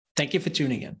Thank you for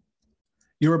tuning in.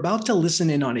 You're about to listen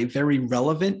in on a very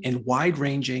relevant and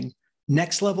wide-ranging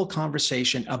next-level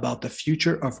conversation about the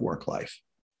future of work life.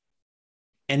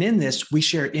 And in this, we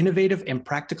share innovative and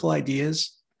practical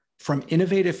ideas from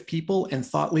innovative people and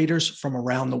thought leaders from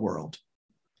around the world.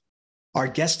 Our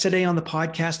guest today on the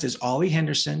podcast is Ollie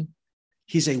Henderson.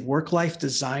 He's a work-life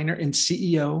designer and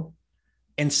CEO,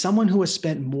 and someone who has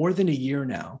spent more than a year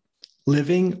now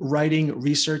living, writing,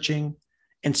 researching,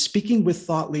 and speaking with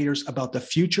thought leaders about the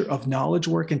future of knowledge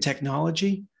work and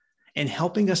technology and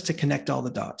helping us to connect all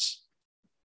the dots.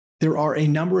 There are a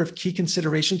number of key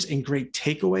considerations and great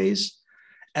takeaways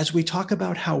as we talk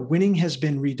about how winning has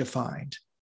been redefined,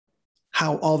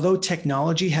 how although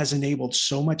technology has enabled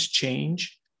so much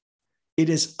change, it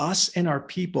is us and our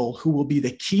people who will be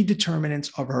the key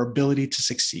determinants of our ability to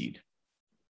succeed,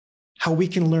 how we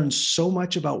can learn so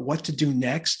much about what to do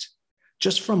next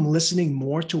just from listening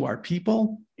more to our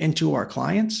people and to our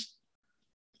clients,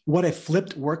 what a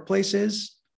flipped workplace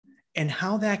is, and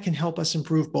how that can help us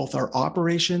improve both our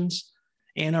operations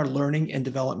and our learning and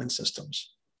development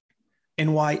systems,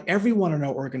 and why everyone in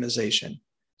our organization,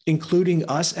 including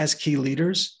us as key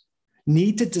leaders,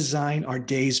 need to design our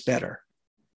days better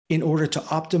in order to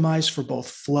optimize for both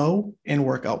flow and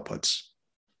work outputs.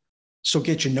 So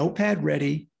get your notepad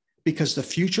ready because the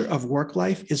future of work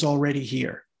life is already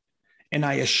here. And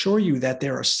I assure you that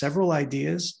there are several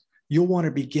ideas you'll want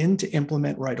to begin to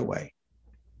implement right away.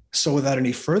 So without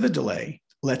any further delay,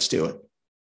 let's do it.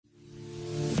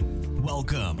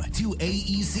 Welcome to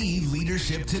AEC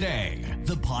Leadership Today,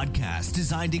 the podcast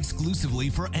designed exclusively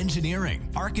for engineering,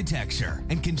 architecture,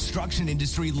 and construction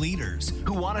industry leaders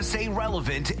who want to stay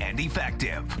relevant and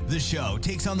effective. The show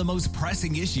takes on the most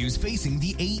pressing issues facing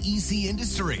the AEC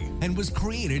industry and was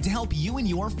created to help you and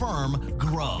your firm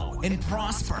grow and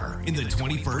prosper in the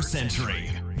 21st century.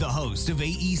 The host of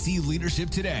AEC Leadership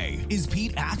Today is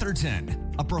Pete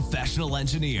Atherton, a professional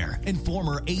engineer and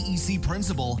former AEC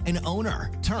principal and owner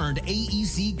turned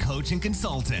AEC coach and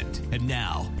consultant. And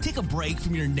now, take a break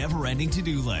from your never-ending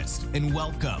to-do list and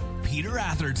welcome Peter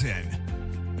Atherton.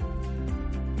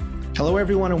 Hello,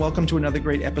 everyone, and welcome to another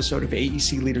great episode of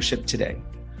AEC Leadership Today.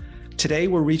 Today,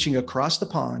 we're reaching across the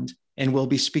pond, and we'll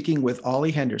be speaking with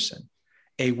Ollie Henderson,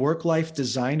 a work-life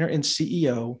designer and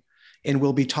CEO, and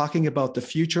we'll be talking about the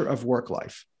future of work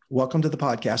life. Welcome to the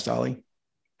podcast, Ollie.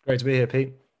 Great to be here,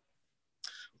 Pete.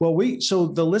 Well, so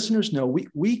the listeners know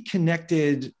we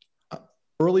connected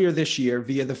earlier this year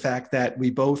via the fact that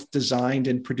we both designed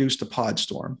and produced a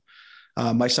Podstorm,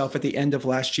 myself at the end of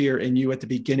last year and you at the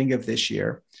beginning of this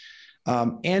year.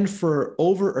 And for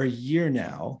over a year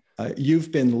now,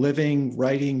 you've been living,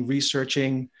 writing,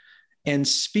 researching, and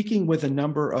speaking with a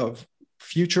number of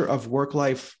future of work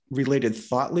life related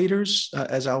thought leaders,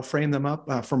 as I'll frame them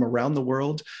up, from around the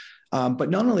world. But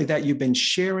not only that, you've been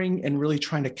sharing and really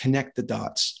trying to connect the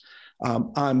dots.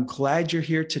 I'm glad you're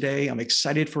here today. I'm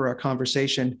excited for our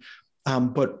conversation.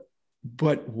 But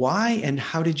why and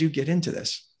how did you get into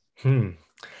this? Good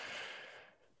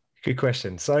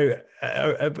question. So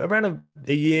around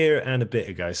a year and a bit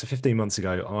ago, so 15 months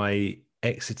ago, I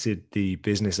exited the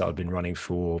business that I'd been running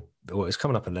for, well, it's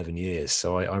coming up 11 years.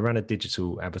 So I ran a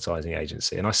digital advertising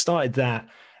agency, and I started that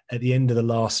at the end of the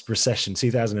last recession,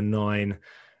 2009.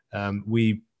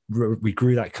 We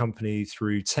grew that company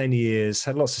through 10 years,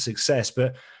 had lots of success,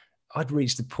 but I'd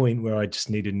reached the point where I just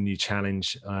needed a new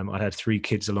challenge. I'd had 3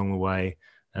 kids along the way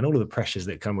and all of the pressures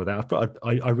that come with that. But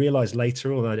I realized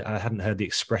later, although I hadn't heard the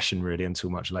expression really until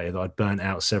much later, that I'd burnt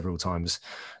out several times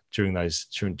during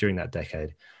that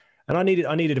decade. And I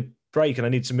needed a break and I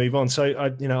needed to move on. So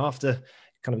after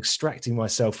kind of extracting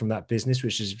myself from that business,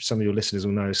 which is some of your listeners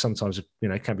will know, sometimes,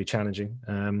 can be challenging.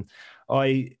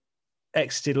 I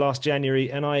exited last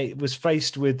January and I was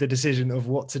faced with the decision of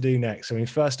what to do next. I mean,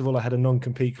 first of all, I had a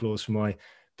non-compete clause for my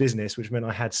business, which meant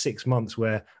I had 6 months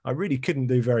where I really couldn't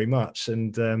do very much.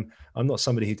 And I'm not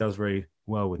somebody who does very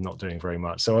well with not doing very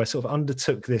much. So I sort of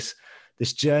undertook this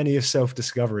journey of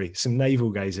self-discovery, some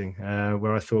navel gazing,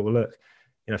 where I thought, well, look,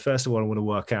 first of all, I want to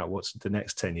work out what the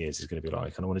next 10 years is going to be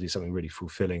like. And I want to do something really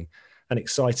fulfilling and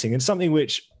exciting and something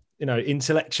which,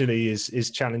 intellectually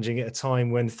is challenging at a time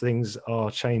when things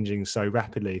are changing so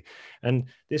rapidly. And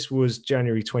this was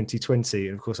January 2020.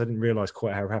 And of course, I didn't realize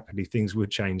quite how rapidly things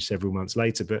would change several months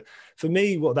later. But for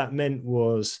me, what that meant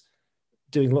was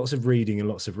doing lots of reading and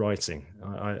lots of writing.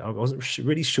 I wasn't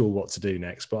really sure what to do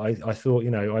next, but I thought,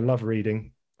 I love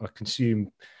reading. I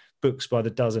consume books by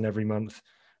the dozen every month.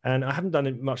 And I haven't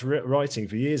done much writing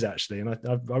for years, actually. And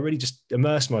I really just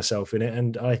immersed myself in it.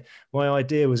 And my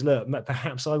idea was, look,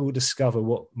 perhaps I will discover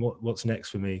what's next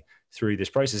for me through this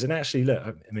process. And actually, look,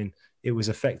 I mean, it was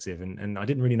effective, and I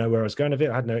didn't really know where I was going with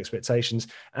it. I had no expectations.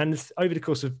 And over the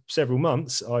course of several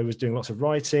months, I was doing lots of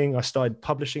writing. I started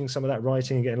publishing some of that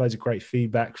writing and getting loads of great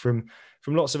feedback from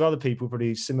lots of other people,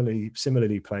 probably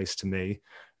similarly placed to me.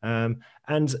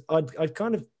 And I'd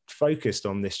kind of focused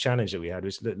on this challenge that we had,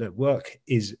 was that work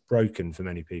is broken for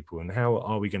many people, and how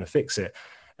are we going to fix it?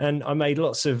 And I made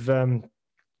lots of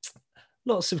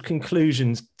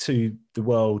conclusions to the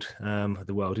world,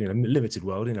 limited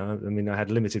world. I mean, I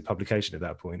had limited publication at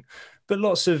that point, but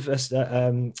lots of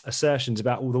assertions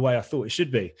about all the way I thought it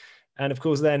should be. And of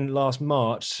course, then last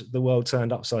March, the world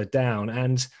turned upside down,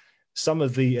 and some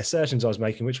of the assertions I was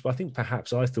making, which I think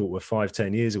perhaps I thought were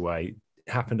 5-10 years away,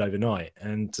 happened overnight.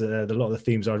 And a lot of the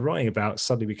themes I was writing about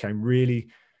suddenly became really,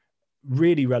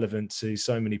 really relevant to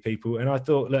so many people. And I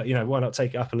thought, look, why not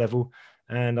take it up a level?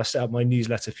 And I set up my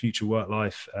newsletter, Future Work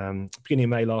Life, beginning of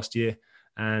May last year.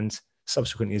 And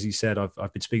subsequently, as you said,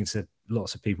 I've been speaking to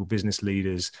lots of people, business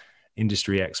leaders,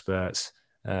 industry experts,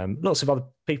 lots of other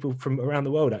people from around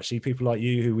the world, actually, people like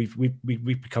you, who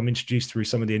we've become introduced through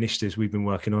some of the initiatives we've been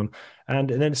working on. And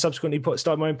then subsequently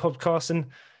started my own podcast, and,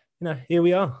 here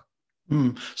we are.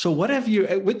 So what have you,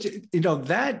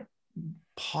 that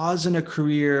pause in a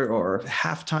career or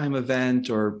halftime event,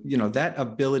 or, that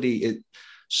ability,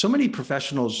 so many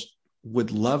professionals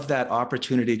would love that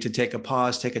opportunity to take a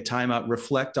pause, take a time out,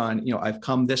 reflect on, I've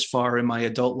come this far in my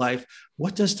adult life.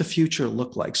 What does the future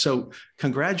look like? So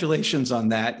congratulations on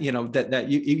that, that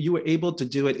you were able to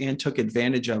do it and took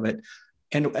advantage of it.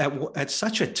 And at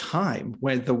such a time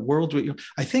when the world,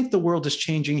 I think the world is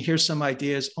changing. Here's some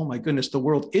ideas. Oh my goodness, the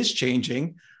world is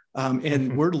changing.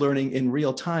 And we're learning in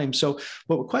real time. So,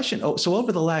 so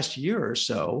over the last year or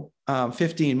so,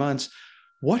 15 months,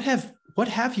 what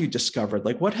have you discovered?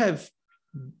 Like,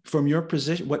 from your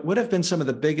position, what have been some of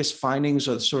the biggest findings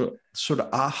or sort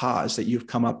of ahas that you've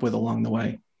come up with along the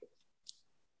way?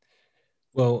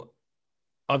 Well,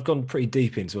 I've gone pretty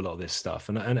deep into a lot of this stuff,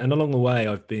 and along the way,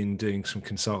 I've been doing some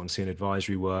consultancy and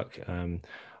advisory work.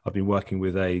 I've been working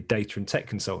with a data and tech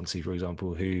consultancy, for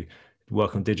example, who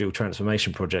work on digital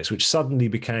transformation projects, which suddenly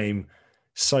became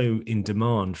so in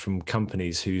demand from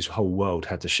companies whose whole world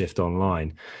had to shift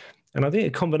online. And I think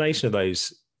a combination of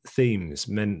those themes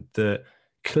meant that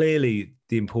clearly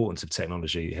the importance of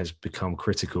technology has become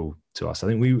critical to us. I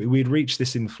think we'd reached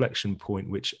this inflection point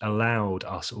which allowed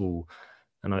us all,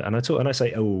 and I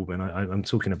say all, and I'm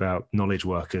talking about knowledge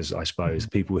workers, I suppose,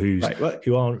 people who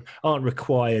aren't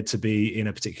required to be in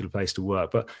a particular place to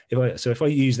work. But if I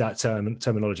use that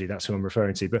terminology, that's who I'm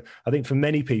referring to. But I think for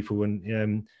many people,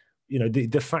 and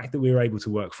the fact that we were able to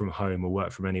work from home or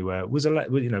work from anywhere was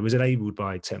enabled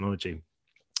by technology.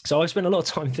 So I spent a lot of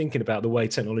time thinking about the way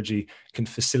technology can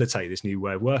facilitate this new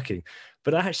way of working.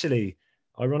 But actually,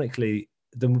 ironically,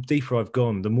 the deeper I've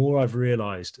gone, the more I've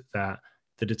realized that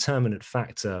the determinant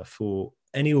factor for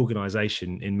any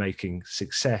organization in making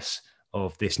success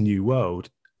of this new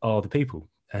world are the people.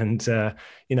 And,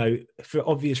 for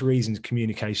obvious reasons,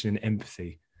 communication and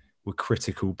empathy were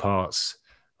critical parts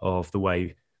of the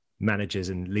way managers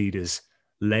and leaders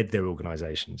led their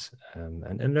organizations,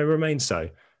 and they remain so.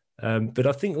 But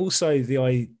I think also the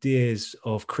ideas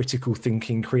of critical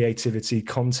thinking, creativity,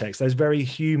 context, those very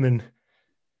human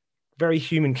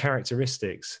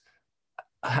characteristics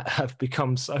have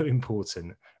become so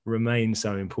important, remain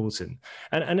so important.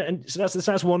 And so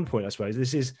that's one point, I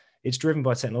suppose. It's driven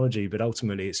by technology, but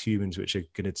ultimately it's humans which are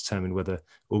going to determine whether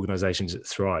organizations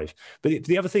thrive. But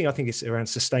the other thing I think is around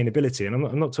sustainability. And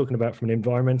I'm not talking about from an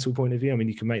environmental point of view. I mean,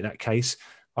 you can make that case.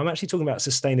 I'm actually talking about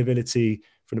sustainability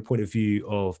from the point of view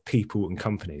of people and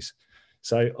companies.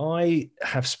 So I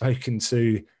have spoken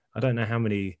to, I don't know how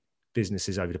many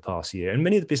businesses over the past year, and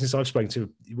many of the businesses I've spoken to,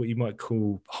 what you might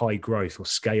call high growth or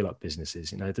scale up businesses,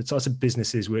 the types of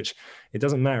businesses which it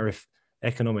doesn't matter if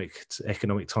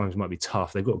economic times might be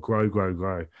tough, they've got to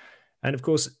grow. And of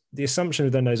course, the assumption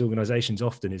within those organizations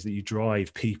often is that you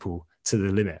drive people to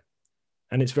the limit.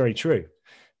 And it's very true.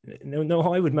 No,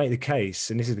 I would make the case,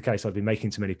 and this is the case I've been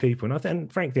making to many people,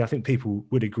 and frankly, I think people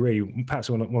would agree, perhaps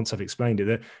once I've explained it,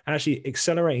 that actually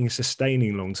accelerating and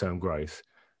sustaining long-term growth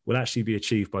will actually be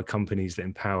achieved by companies that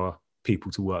empower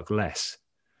people to work less.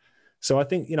 So I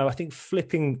think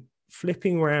flipping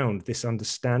around this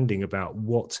understanding about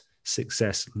what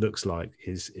success looks like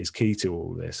is key to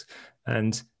all this.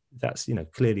 And that's,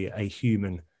 clearly a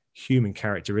human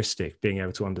characteristic, being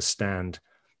able to understand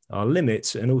our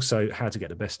limits and also how to get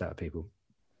the best out of people.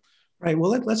 Right.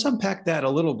 Well, let's unpack that a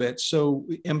little bit. So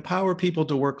empower people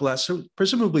to work less, so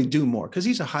presumably do more, because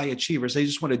these are high achievers. They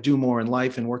just want to do more in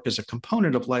life and work as a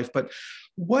component of life. But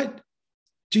what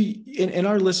do you, in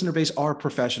our listener base are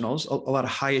professionals, a lot of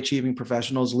high achieving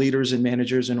professionals, leaders and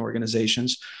managers in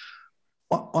organizations.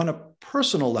 On a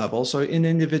personal level, so in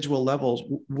individual levels,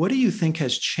 what do you think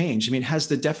has changed? I mean, has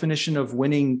the definition of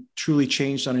winning truly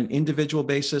changed on an individual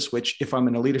basis, which if I'm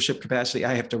in a leadership capacity,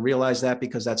 I have to realize that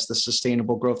because that's the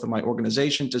sustainable growth of my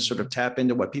organization to sort of tap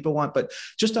into what people want. But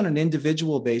just on an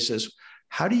individual basis,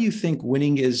 how do you think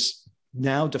winning is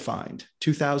now defined,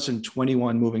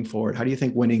 2021 moving forward? How do you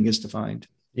think winning is defined?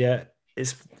 Yeah,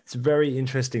 it's a very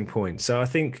interesting point. So I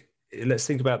think let's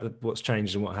think about what's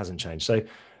changed and what hasn't changed. So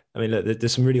I mean, look,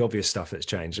 there's some really obvious stuff that's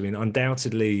changed. I mean,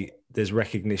 undoubtedly, there's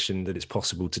recognition that it's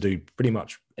possible to do pretty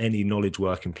much any knowledge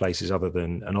work in places other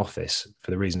than an office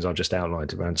for the reasons I've just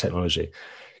outlined around technology.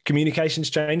 Communication's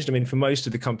changed. I mean, for most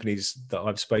of the companies that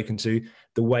I've spoken to,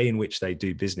 the way in which they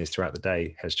do business throughout the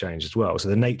day has changed as well. So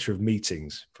the nature of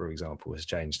meetings, for example, has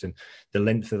changed, and the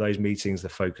length of those meetings, the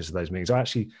focus of those meetings.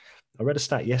 I read a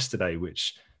stat yesterday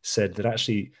which said that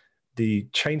actually the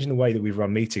change in the way that we've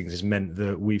run meetings has meant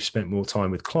that we've spent more time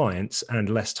with clients and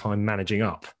less time managing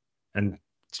up. And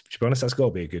to be honest, that's got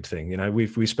to be a good thing. You know,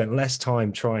 we've spent less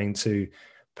time trying to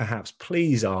perhaps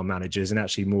please our managers and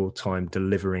actually more time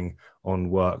delivering on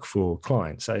work for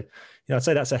clients. So, you know, I'd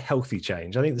say that's a healthy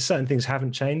change. I think that certain things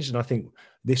haven't changed, and I think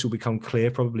this will become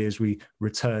clear probably as we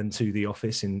return to the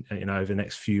office in, you know, over the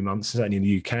next few months. Certainly in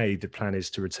the UK, the plan is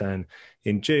to return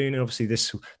in June, and obviously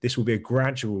this will be a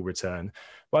gradual return.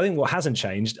 But I think what hasn't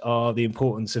changed are the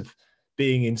importance of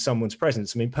being in someone's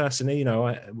presence. I mean, personally, you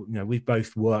know, we've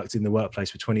both worked in the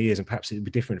workplace for 20 years, and perhaps it'd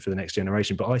be different for the next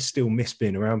generation, but I still miss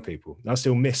being around people. I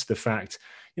still miss the fact,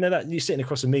 you know, that you're sitting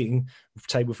across a meeting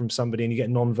table from somebody and you get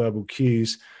non-verbal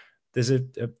cues. There's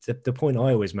the point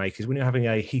I always make is when you're having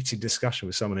a heated discussion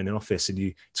with someone in an office and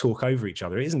you talk over each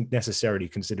other, it isn't necessarily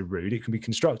considered rude. It can be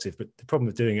constructive, but the problem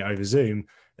of doing it over Zoom,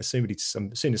 as soon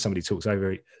as somebody talks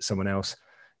over someone else,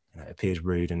 you know, it appears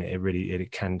rude, and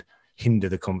it can hinder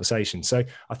the conversation. So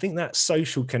I think that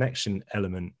social connection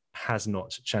element has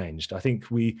not changed. I think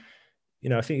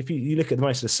if you look at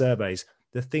most of the surveys,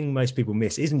 the thing most people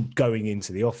miss isn't going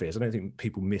into the office. I don't think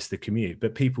people miss the commute,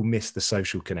 but people miss the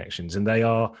social connections, and they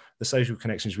are the social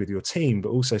connections with your team, but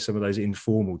also some of those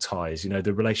informal ties, you know,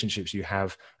 the relationships you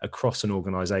have across an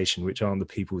organization, which aren't the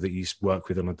people that you work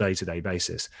with on a day-to-day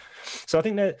basis. So I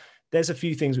think that there's a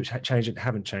few things which have changed and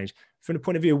haven't changed. From the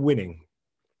point of view of winning,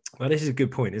 well, this is a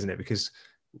good point, isn't it? Because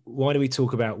why do we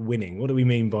talk about winning? What do we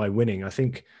mean by winning? I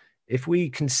think if we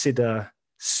consider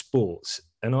sports,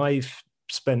 and I've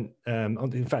spent,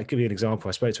 in fact, give you an example.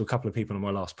 I spoke to a couple of people on my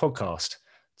last podcast,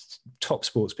 top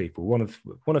sports people, one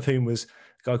of whom was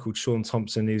a guy called Sean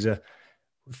Thompson, who's a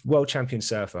world champion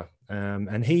surfer.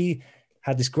 And he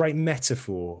had this great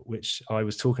metaphor, which I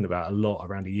was talking about a lot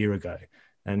around a year ago.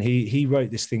 And he wrote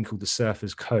this thing called the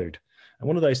Surfer's Code. And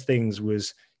one of those things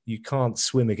was you can't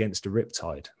swim against a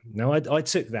riptide. Now, I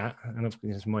took that, and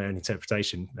it's my own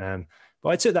interpretation, but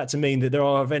I took that to mean that there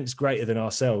are events greater than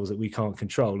ourselves that we can't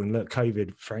control. And look,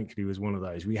 COVID, frankly, was one of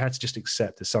those. We had to just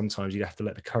accept that sometimes you have to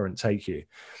let the current take you.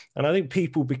 And I think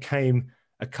people became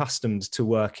accustomed to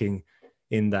working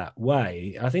in that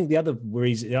way. I think the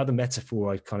other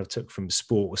metaphor I kind of took from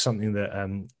sport was something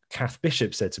that Kath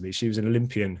Bishop said to me. She was an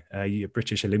Olympian, a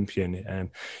British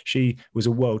Olympian. She was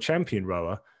a world champion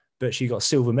rower, but she got a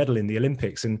silver medal in the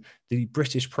Olympics. And the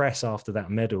British press after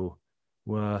that medal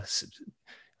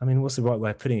what's the right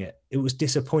way of putting it? It was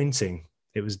disappointing.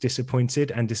 It was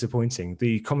disappointed and disappointing.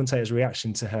 The commentator's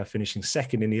reaction to her finishing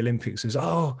second in the Olympics was,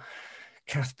 "Oh,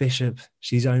 Kath Bishop,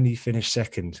 she's only finished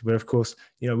second." Where, of course,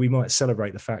 you know, we might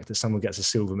celebrate the fact that someone gets a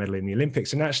silver medal in the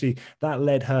Olympics. And actually that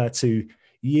led her to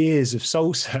years of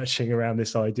soul searching around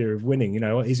this idea of winning. You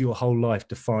know, is your whole life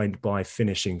defined by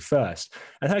finishing first?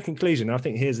 And her conclusion, I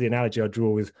think here's the analogy I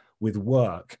draw with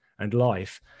work and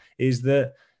life, is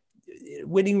that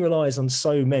winning relies on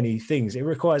so many things. It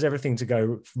requires everything to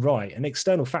go right, and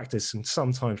external factors can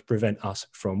sometimes prevent us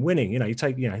from winning. You know, you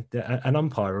take, an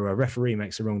umpire or a referee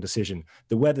makes a wrong decision.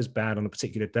 The weather's bad on a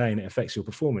particular day and it affects your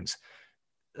performance.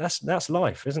 That's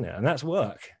life, isn't it? And that's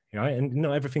work, right? And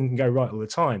not everything can go right all the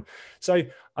time. So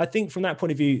I think from that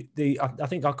point of view, I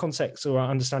think our context or our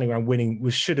understanding around winning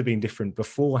should have been different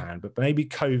beforehand, but maybe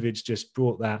COVID's just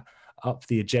brought that up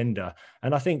the agenda.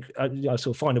 And I think I sort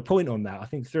of find a point on that. I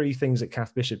think three things that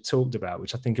Kath Bishop talked about,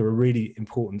 which I think are a really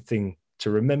important thing to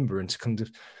remember and to kind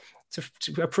of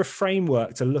to a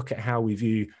framework to look at how we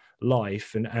view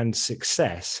life and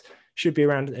success, should be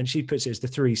around, and she puts it as the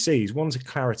three C's. One's a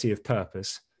clarity of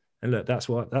purpose. And look, that's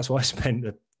what I spent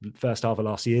the first half of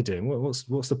last year doing.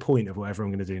 What's the point of whatever I'm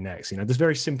going to do next? You know, there's a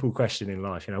very simple question in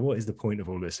life. You know, what is the point of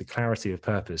all this? The clarity of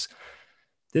purpose.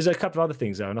 There's a couple of other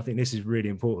things though, and I think this is really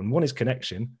important. One is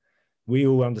connection. We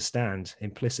all understand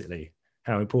implicitly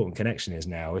how important connection is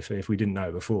now, if we didn't know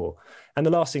it before. And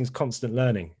the last thing is constant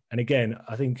learning. And again,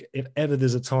 I think if ever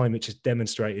there's a time which has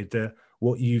demonstrated that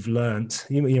what you've learned,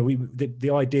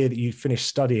 the idea that you finished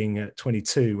studying at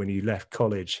 22 when you left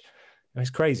college, it's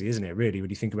crazy, isn't it, really, when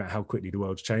you think about how quickly the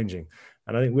world's changing.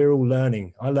 And I think we're all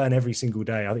learning. I learn every single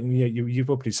day. I think you're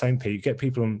probably the same, Pete. You get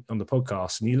people on the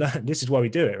podcast and you learn. This is why we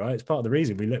do it, right? It's part of the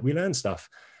reason we learn stuff.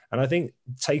 And I think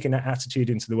taking that attitude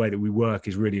into the way that we work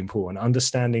is really important.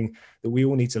 Understanding that we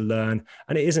all need to learn.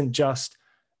 And it isn't just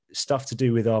stuff to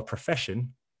do with our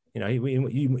profession. You know,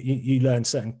 you learn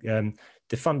certain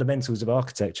the fundamentals of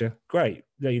architecture. Great.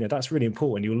 You know, that's really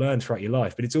important. You'll learn throughout your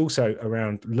life, but it's also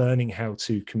around learning how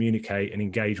to communicate and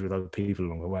engage with other people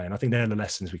along the way. And I think they're the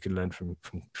lessons we can learn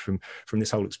from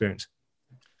this whole experience.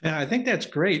 Yeah, I think that's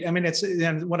great. I mean, it's,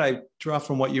 and what I draw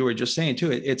from what you were just saying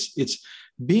too, it's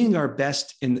being our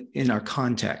best in our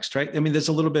context, right? I mean, there's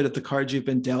a little bit of the cards you've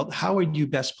been dealt. How are you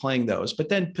best playing those? But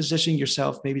then positioning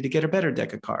yourself maybe to get a better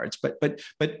deck of cards. But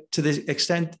to the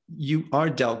extent you are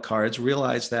dealt cards,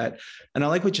 realize that. And I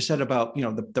like what you said about, you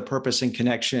know, the purpose and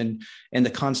connection and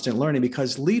the constant learning,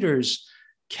 because leaders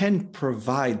can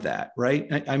provide that, right?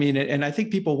 I mean, and I think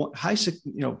people want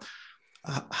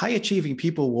high achieving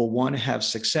people will want to have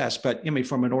success, but I mean,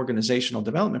 from an organizational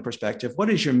development perspective,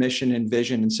 what is your mission and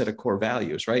vision and set of core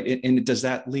values, right? And does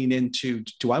that lean into,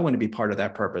 do I want to be part of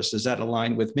that purpose? Does that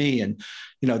align with me? And,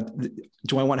 you know,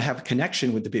 do I want to have a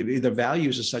connection with the people? The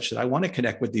values are such that I want to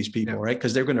connect with these people, right?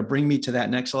 Because they're going to bring me to that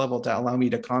next level to allow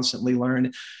me to constantly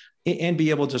learn and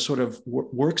be able to sort of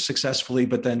work successfully,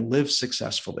 but then live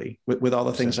successfully with all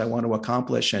the things I want to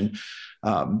accomplish. And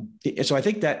so I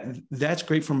think that's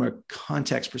great from a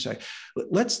context perspective.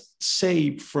 Let's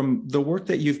say from the work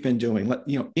that you've been doing,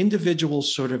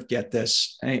 individuals sort of get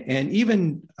this, and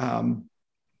even,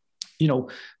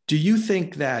 do you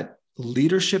think that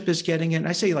leadership is getting it? And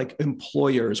I say like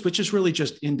employers, which is really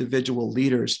just individual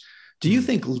leaders. Do you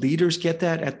think leaders get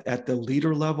that at the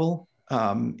leader level?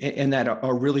 And that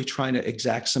are really trying to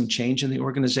exact some change in the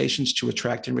organizations to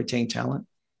attract and retain talent?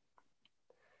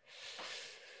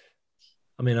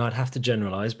 I mean, I'd have to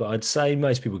generalize, but I'd say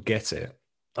most people get it.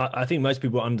 I think most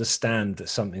people understand that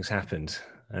something's happened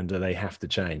and that they have to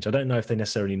change. I don't know if they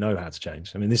necessarily know how to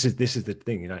change. I mean, this is the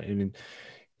thing,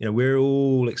 we're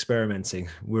all experimenting.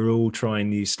 We're all trying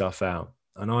new stuff out.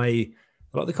 And a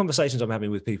lot of the conversations I'm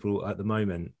having with people at the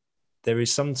moment, there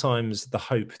is sometimes the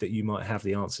hope that you might have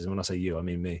the answers. And when I say you, I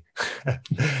mean me.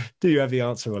 Do you have the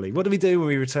answer, Ollie? What do we do when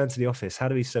we return to the office? How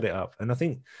do we set it up? And I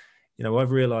think,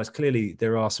 I've realized clearly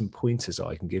there are some pointers that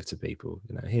I can give to people.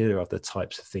 Here are the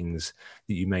types of things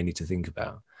that you may need to think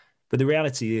about. But the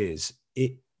reality is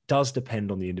it does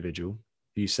depend on the individual.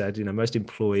 You said, most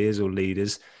employers or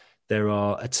leaders, there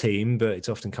are a team, but it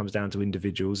often comes down to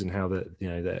individuals and how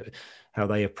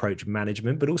they approach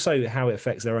management, but also how it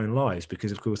affects their own lives.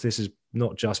 Because of course, this has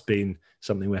not just been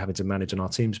something we're having to manage on our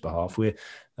team's behalf. I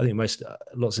think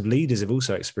lots of leaders have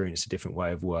also experienced a different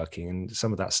way of working, and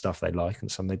some of that stuff they like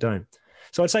and some they don't.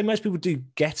 So I'd say most people do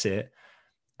get it.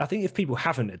 I think if people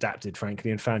haven't adapted,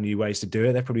 frankly, and found new ways to do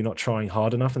it, they're probably not trying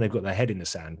hard enough and they've got their head in the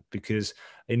sand. Because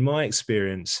in my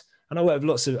experience, and I work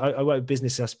with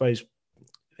business, I suppose,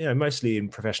 mostly in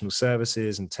professional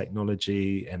services and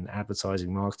technology and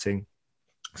advertising, marketing.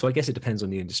 So I guess it depends on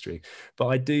the industry, but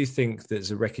I do think there's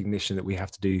a recognition that we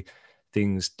have to do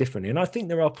things differently. And I think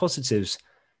there are positives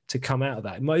to come out of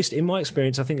that. In my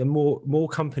experience, I think more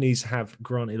companies have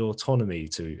granted autonomy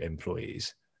to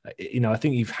employees. I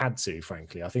think you've had to,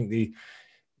 frankly. I think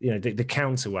the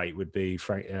counterweight would be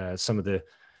some of the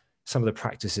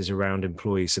practices around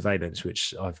employee surveillance,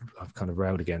 which I've kind of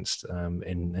railed against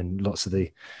in lots of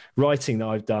the writing that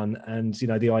I've done. And,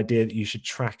 the idea that you should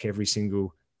track every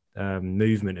single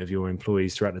movement of your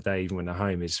employees throughout the day, even when they're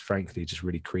home, is frankly just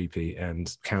really creepy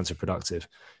and counterproductive.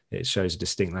 It shows a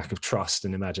distinct lack of trust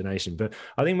and imagination. But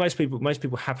I think most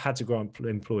people have had to grant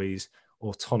employees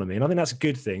autonomy. And I think that's a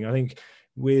good thing. I think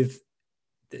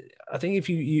if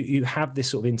you have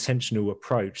this sort of intentional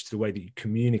approach to the way that you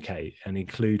communicate and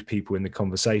include people in the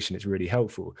conversation, it's really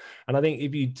helpful. And I think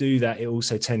if you do that, it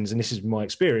also tends, and this is my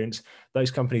experience,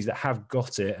 those companies that have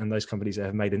got it and those companies that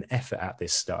have made an effort at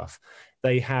this stuff,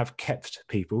 they have kept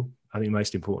people, I think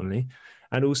most importantly.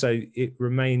 And also it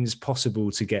remains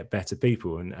possible to get better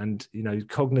people, and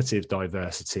cognitive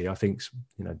diversity, I think,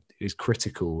 is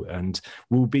critical and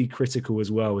will be critical as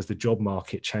well as the job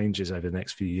market changes over the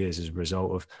next few years as a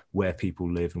result of where people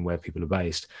live and where people are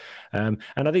based. And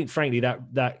I think, frankly,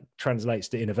 that translates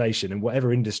to innovation, and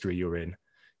whatever industry you're in,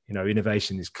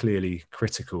 innovation is clearly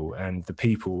critical, and the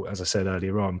people, as I said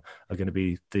earlier on, are going to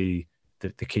be the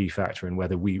key factor in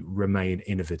whether we remain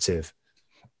innovative.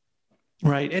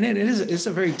 Right. And it's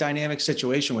a very dynamic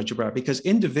situation, what you brought up, because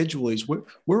individually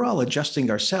we're all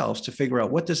adjusting ourselves to figure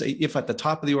out if at the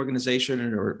top of the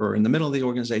organization or in the middle of the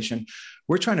organization,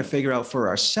 we're trying to figure out for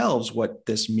ourselves what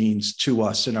this means to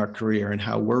us in our career and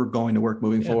how we're going to work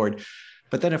moving forward.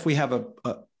 But then if we have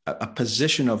a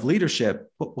position of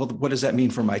leadership, well, what does that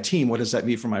mean for my team? What does that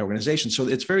mean for my organization? So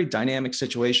it's a very dynamic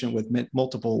situation with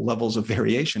multiple levels of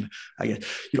variation. I guess,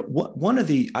 one of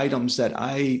the items that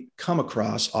I come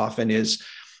across often is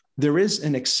there is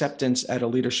an acceptance at a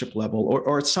leadership level,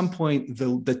 or at some point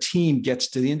the team gets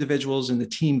to the individuals and the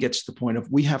team gets to the point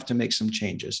of we have to make some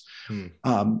changes.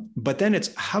 But then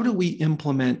it's how do we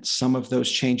implement some of those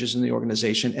changes in the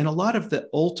organization? And a lot of the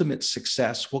ultimate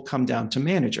success will come down to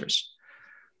managers,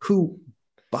 who,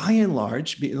 by and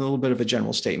large, be a little bit of a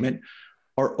general statement,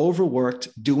 are overworked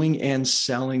doing and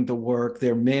selling the work.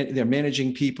 They're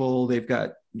managing people. They've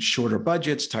got shorter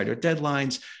budgets, tighter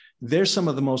deadlines. They're some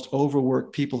of the most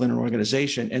overworked people in an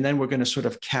organization. And then we're going to sort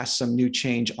of cast some new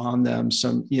change on them.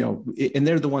 And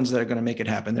they're the ones that are going to make it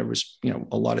happen. There was,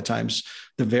 a lot of times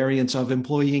the variance of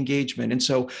employee engagement. And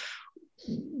so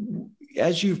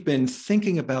as you've been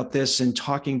thinking about this and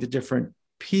talking to different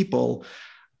people,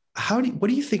 what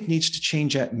do you think needs to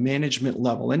change at management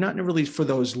level, and not really for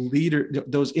those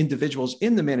individuals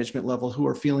in the management level who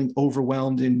are feeling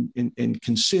overwhelmed and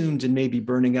consumed and maybe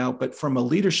burning out, but from a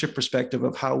leadership perspective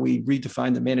of how we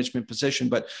redefine the management position?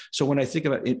 But so when I think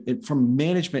about it from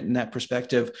management in that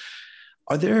perspective,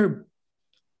 are there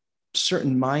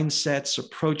certain mindsets,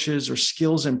 approaches, or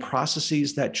skills and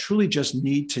processes that truly just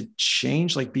need to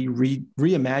change, like be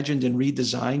reimagined and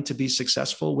redesigned to be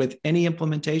successful with any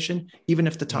implementation, even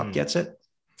if the top gets it?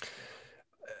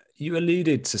 You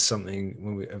alluded to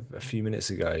something a few minutes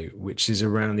ago, which is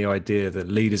around the idea that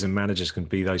leaders and managers can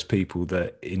be those people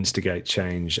that instigate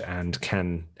change and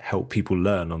can help people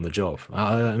learn on the job.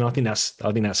 And I think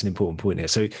that's an important point here.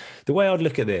 So the way I'd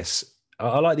look at this,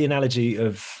 I like the analogy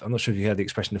of, I'm not sure if you heard the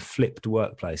expression of flipped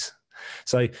workplace.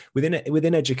 So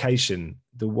within education,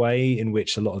 the way in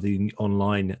which a lot of the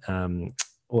online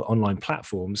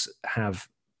platforms have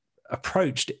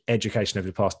approached education over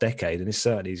the past decade, and this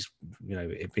certainly is,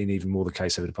 it's been even more the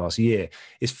case over the past year,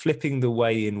 is flipping the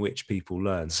way in which people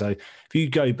learn. So if you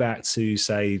go back to,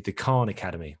 say, the Khan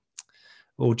Academy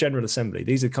or General Assembly,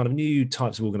 these are kind of new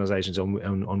types of organizations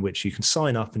on which you can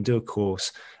sign up and do a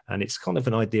course, and it's kind of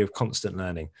an idea of constant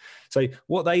learning. So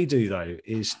what they do, though,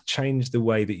 is change the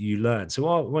way that you learn.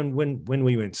 So when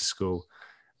we went to school,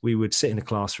 we would sit in a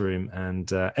classroom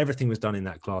and everything was done in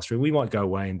that classroom. We might go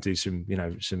away and do some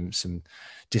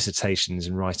dissertations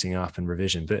and writing up and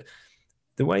revision, but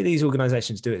the way these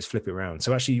organizations do it is flip it around.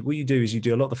 So actually what you do is you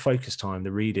do a lot of the focus time,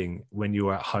 the reading, when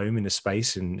you're at home in the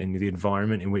space and in the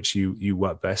environment in which you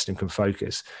work best and can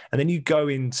focus. And then you go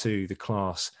into the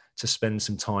class to spend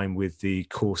some time with the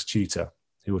course tutor,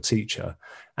 your teacher,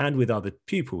 and with other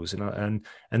pupils. And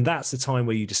that's the time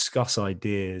where you discuss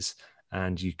ideas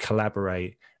and you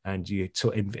collaborate and you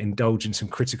indulge in some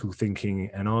critical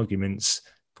thinking and arguments,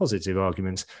 positive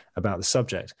arguments about the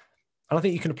subject. And I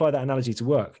think you can apply that analogy to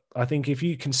work. I think if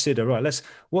you consider, right,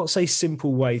 what's a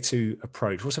simple way to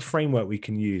approach, what's a framework we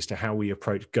can use to how we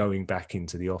approach going back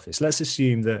into the office? Let's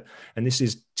assume that, and this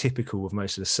is typical of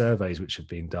most of the surveys which have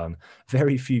been done,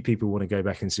 very few people want to go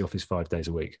back into the office 5 days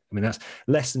a week. I mean, that's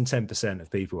less than 10%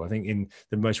 of people. I think in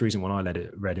the most recent one I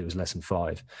read, it was less than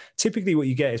 5. Typically what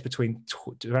you get is between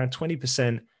around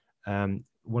 20%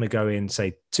 want to go in,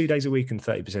 say, 2 days a week, and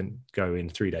 30% go in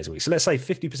 3 days a week. So let's say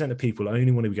 50% of people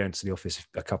only want to be going to the office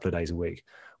a couple of days a week.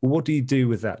 Well, what do you do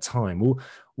with that time? Well,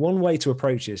 one way to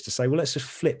approach it is to say, well, let's just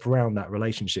flip around that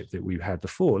relationship that we've had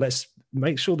before. Let's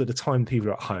make sure that the time people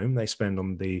are at home, they spend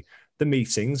on the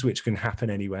meetings, which can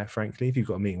happen anywhere, frankly. If you've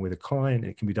got a meeting with a client,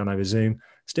 it can be done over Zoom.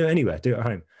 Let's do it anywhere, do it at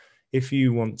home. If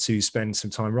you want to spend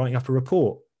some time writing up a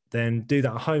report, then do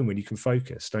that at home when you can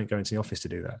focus. Don't go into the office to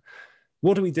do that.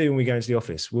 What do we do when we go into the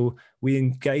office? Well, we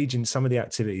engage in some of the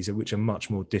activities which are much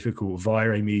more difficult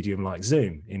via a medium like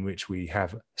Zoom, in which we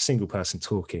have a single person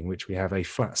talking, which we have a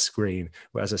flat screen,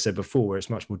 where, as I said before, where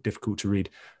it's much more difficult to read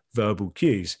verbal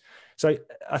cues. So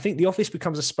I think the office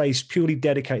becomes a space purely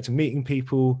dedicated to meeting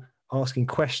people, asking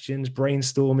questions,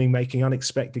 brainstorming, making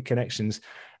unexpected connections.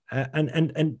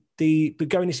 But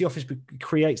going into the office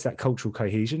creates that cultural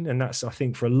cohesion, and that's, I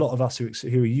think, for a lot of us who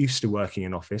are used to working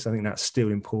in office, I think that's still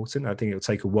important. I think it'll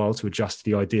take a while to adjust to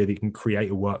the idea that you can create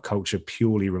a work culture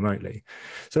purely remotely.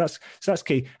 So that's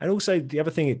key. And also the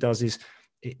other thing it does is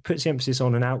it puts the emphasis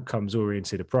on an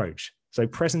outcomes-oriented approach. So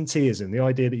presenteeism, the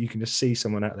idea that you can just see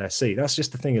someone at their seat, that's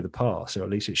just a thing of the past, or at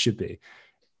least it should be.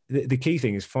 The key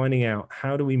thing is finding out,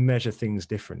 how do we measure things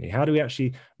differently? How do we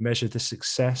actually measure the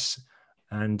success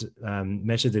and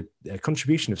measure the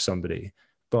contribution of somebody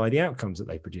by the outcomes that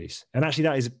they produce? And actually,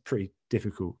 that is a pretty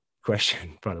difficult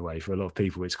question, by the way, for a lot of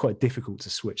people. It's quite difficult to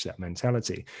switch that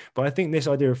mentality. But I think this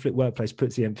idea of flipped workplace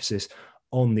puts the emphasis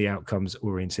on the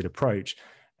outcomes-oriented approach.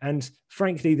 And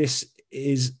frankly, this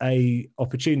is a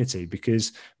opportunity,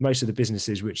 because most of the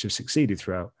businesses which have succeeded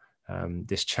throughout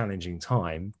this challenging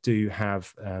time do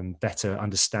have better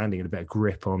understanding and a better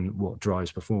grip on what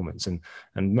drives performance, and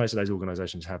most of those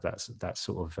organizations have that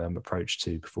sort of approach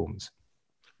to performance.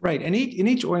 Right, and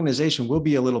each organization will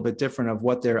be a little bit different of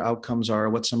what their outcomes are,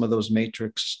 what some of those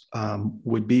metrics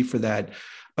would be for that.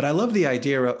 But I love the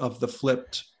idea of the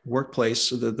flipped workplace,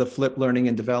 the flipped learning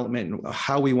and development, and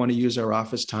how we want to use our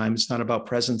office time. It's not about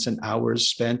presence and hours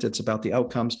spent, it's about the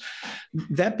outcomes.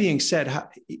 That being said,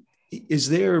 is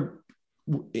there,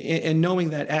 and knowing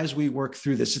that as we work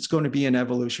through this, it's going to be an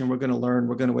evolution, we're going to learn,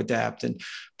 we're going to adapt.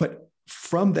 But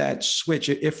from that switch,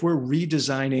 if we're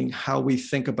redesigning how we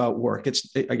think about work,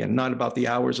 it's, again, not about the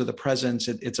hours or the presence,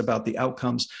 it's about the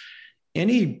outcomes.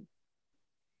 Any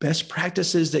best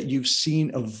practices that you've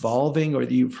seen evolving, or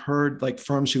that you've heard, like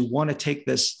firms who want to take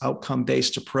this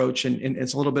outcome-based approach, and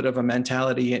it's a little bit of a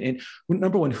mentality? And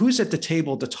number one, who's at the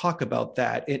table to talk about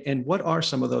that? And what are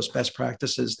some of those best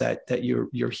practices that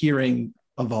you're hearing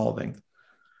evolving?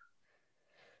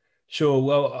 Sure.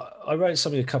 Well, I wrote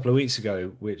something a couple of weeks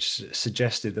ago which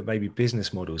suggested that maybe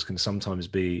business models can sometimes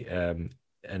be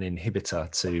an inhibitor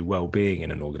to well-being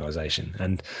in an organization.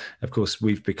 And of course,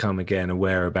 we've become, again,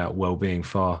 aware about well-being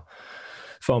far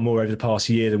more over the past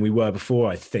year than we were before,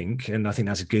 I think. And I think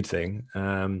that's a good thing.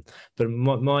 But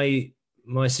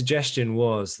my suggestion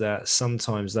was that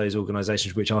sometimes those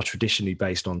organizations which are traditionally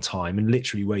based on time, and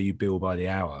literally where you bill by the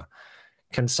hour,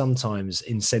 can sometimes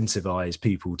incentivize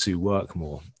people to work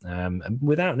more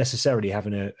without necessarily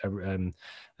having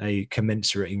a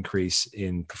commensurate increase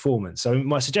in performance. So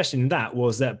my suggestion in that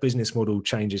was that business model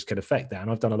changes can affect that.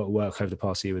 And I've done a lot of work over the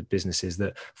past year with businesses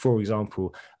that, for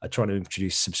example, are trying to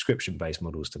introduce subscription-based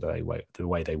models to the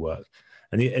way they work.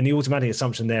 And the automatic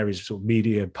assumption there is sort of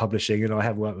media publishing, and I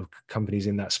have worked with companies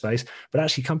in that space, but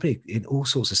actually companies in all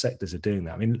sorts of sectors are doing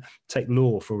that. I mean, take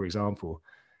law, for example.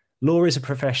 Law is a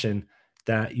profession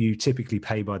that you typically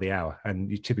pay by the hour, and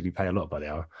you typically pay a lot by the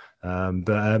hour.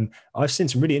 But I've seen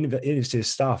some really innovative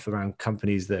stuff around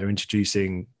companies that are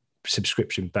introducing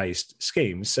subscription-based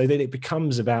schemes so that it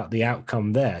becomes about the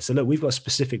outcome there. So look, we've got a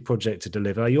specific project to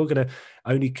deliver. You're going to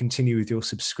only continue with your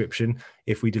subscription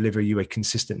if we deliver you a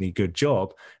consistently good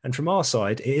job. And from our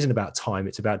side, it isn't about time.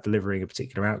 It's about delivering a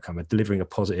particular outcome, delivering a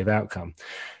positive outcome.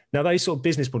 Now, those sort of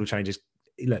business model changes,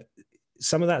 look,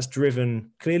 some of that's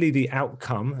driven, clearly the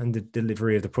outcome and the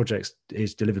delivery of the projects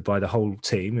is delivered by the whole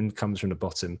team and comes from the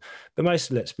bottom. But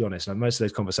let's be honest, most of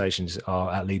those conversations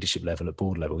are at leadership level, at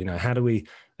board level. How do we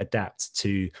adapt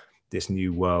to this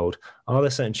new world? Are there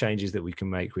certain changes that we can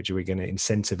make which are going to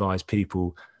incentivize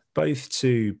people both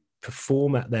to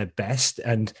perform at their best?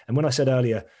 And when I said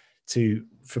earlier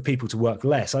for people to work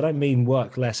less, I don't mean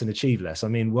work less and achieve less. I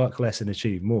mean work less and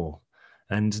achieve more.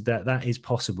 And that is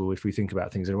possible if we think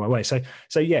about things in the right way. So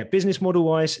yeah, business model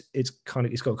wise, it's got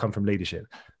to come from leadership.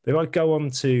 But if I go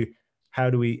on to how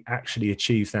do we actually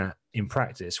achieve that in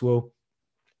practice? Well,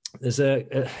 there's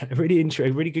a really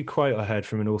good quote I heard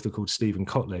from an author called Stephen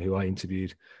Kotler, who I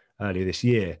interviewed earlier this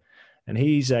year. And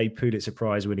he's a Pulitzer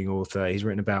Prize winning author. He's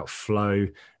written about flow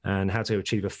and how to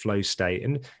achieve a flow state.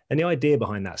 And the idea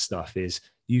behind that stuff is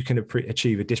you can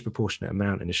achieve a disproportionate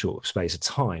amount in a short space of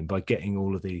time by getting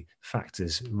all of the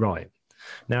factors right.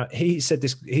 Now, he said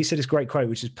this great quote,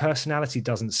 which is, personality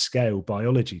doesn't scale,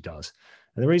 biology does.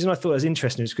 And the reason I thought it was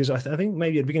interesting is because I think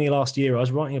maybe at the beginning of last year, I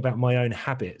was writing about my own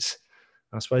habits.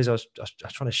 I suppose I was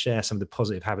trying to share some of the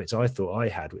positive habits I thought I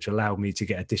had, which allowed me to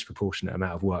get a disproportionate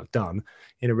amount of work done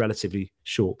in a relatively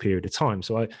short period of time.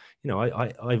 So I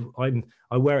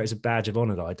wear it as a badge of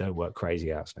honor that I don't work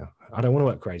crazy hours now. I don't want to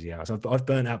work crazy hours. I've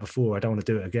burnt out before. I don't want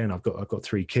to do it again. I've got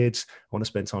 3 kids. I want to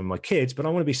spend time with my kids, but I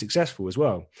want to be successful as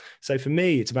well. So for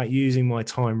me, it's about using my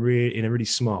time in a really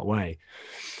smart way.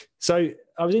 So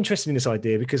I was interested in this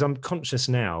idea because I'm conscious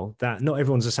now that not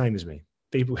everyone's the same as me.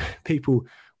 People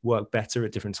work better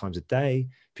at different times of day.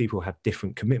 People have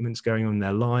different commitments going on in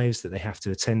their lives that they have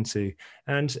to attend to.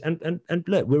 And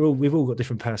look, we've all got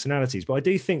different personalities, but I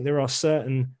do think there are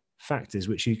certain factors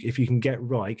which if you can get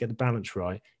the balance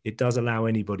right, it does allow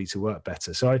anybody to work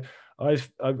better. So I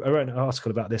wrote an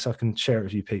article about this. I can share it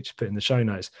with you, Pete, to put in the show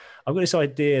notes. I've got this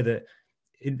idea that,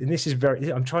 and this is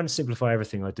I'm trying to simplify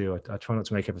everything I do. I try not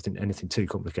to make anything too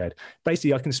complicated.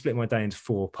 Basically, I can split my day into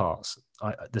 4 parts.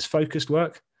 There's focused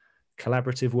work,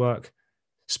 collaborative work,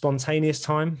 spontaneous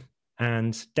time,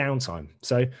 and downtime.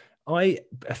 So I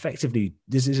effectively,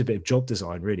 this is a bit of job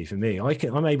design really for me.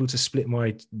 I'm able to split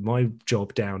my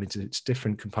job down into its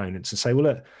different components and say, well,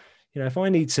 look, if I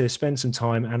need to spend some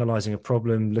time analyzing a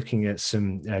problem, looking at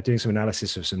doing some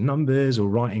analysis of some numbers or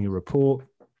writing a report,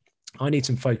 I need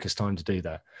some focused time to do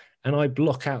that. And I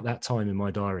block out that time in my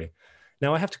diary.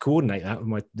 Now I have to coordinate that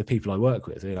with the people I work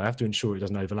with. I have to ensure it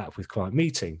doesn't overlap with client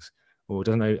meetings or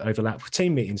doesn't overlap with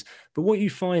team meetings. But what you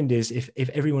find is if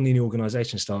everyone in the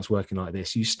organization starts working like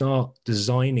this, you start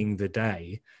designing the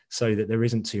day so that there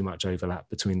isn't too much overlap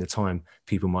between the time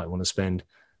people might want to spend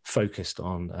focused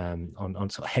on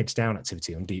sort of heads down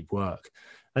activity, on deep work.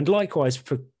 And likewise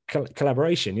for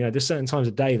collaboration, there's certain times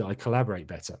of day that I collaborate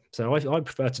better. So I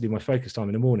prefer to do my focus time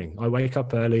in the morning. I wake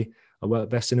up early. I work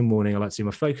best in the morning. I like to do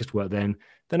my focused work then.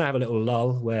 Then I have a little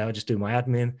lull where I just do my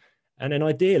admin. And then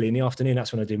ideally in the afternoon,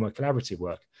 that's when I do my collaborative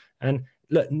work. And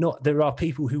look, there are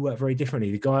people who work very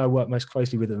differently. The guy I work most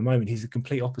closely with at the moment, he's the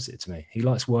complete opposite to me. He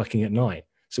likes working at night.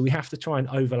 So we have to try and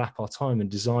overlap our time and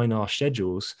design our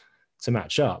schedules to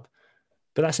match up.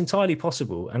 But that's entirely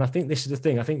possible. And I think this is the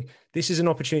thing. I think this is an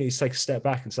opportunity to take a step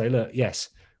back and say, look, yes,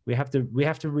 we have to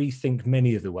rethink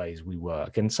many of the ways we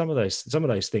work. And some of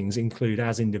those things include,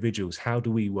 as individuals, how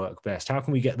do we work best? How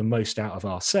can we get the most out of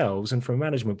ourselves? And from a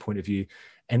management point of view,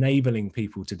 enabling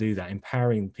people to do that,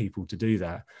 empowering people to do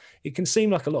that. It can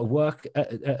seem like a lot of work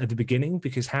at the beginning,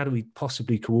 because how do we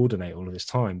possibly coordinate all of this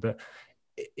time? But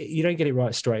you don't get it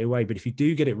right straight away. But if you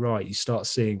do get it right, you start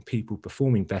seeing people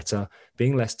performing better,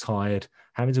 being less tired,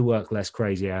 having to work less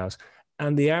crazy hours.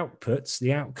 And the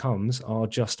outcomes are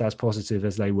just as positive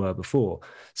as they were before.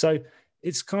 So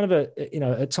it's kind of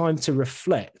a time to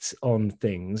reflect on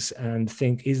things and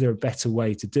think, is there a better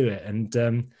way to do it?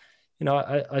 And,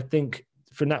 I think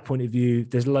from that point of view,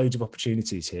 there's loads of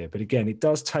opportunities here. But again, it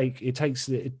takes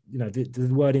the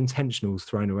word intentional is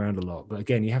thrown around a lot. But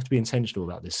again, you have to be intentional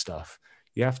about this stuff.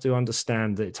 You have to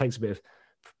understand that it takes a bit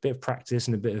of practice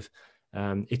and a bit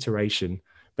of iteration.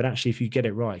 But actually, if you get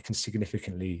it right, it can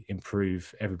significantly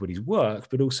improve everybody's work,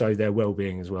 but also their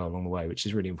well-being as well along the way, which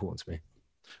is really important to me.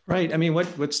 Right. I mean,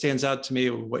 what stands out to me,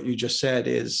 what you just said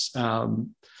is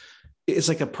it's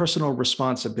like a personal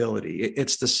responsibility.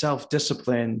 It's the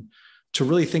self-discipline to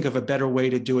really think of a better way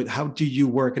to do it. How do you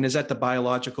work? And is that the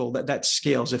biological that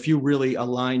scales? If you really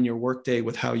align your workday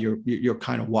with how you're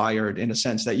kind of wired, in a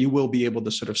sense that you will be able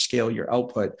to sort of scale your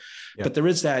output. Yeah. But there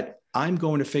is that I'm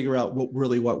going to figure out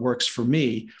what works for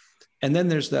me. And then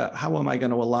there's how am I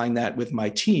going to align that with my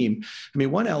team? I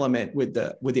mean, one element with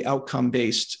the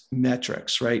outcome-based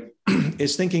metrics, right,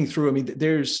 is thinking through. I mean,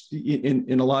 there's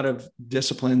in a lot of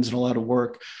disciplines and a lot of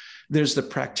work, there's the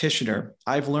practitioner.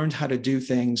 I've learned how to do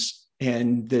things,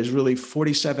 and there's really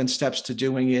 47 steps to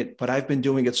doing it, but I've been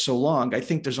doing it so long, I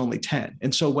think there's only 10.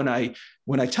 And so when I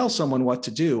tell someone what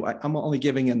to do, I'm only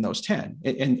giving in those 10.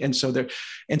 And so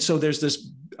there's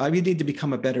this, I need to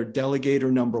become a better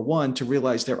delegator, number one, to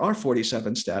realize there are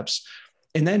 47 steps.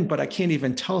 But I can't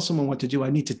even tell someone what to do.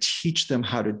 I need to teach them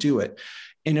how to do it.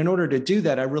 And in order to do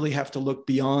that, I really have to look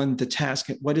beyond the task.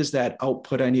 What is that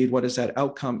output I need? What is that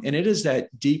outcome? And it is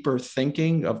that deeper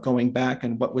thinking of going back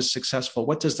and what was successful.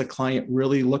 What does the client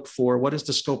really look for? What does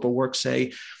the scope of work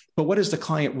say? But what is the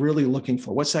client really looking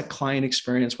for? What's that client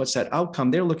experience? What's that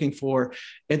outcome they're looking for?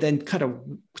 And then kind of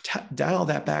dial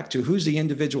that back to who's the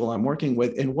individual I'm working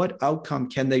with and what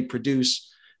outcome can they produce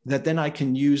that then I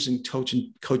can use and coach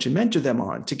and mentor them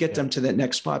on to get them to that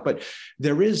next spot. But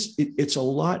it's a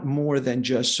lot more than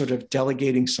just sort of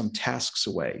delegating some tasks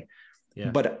away. Yeah.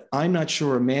 But I'm not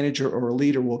sure a manager or a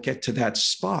leader will get to that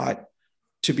spot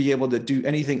to be able to do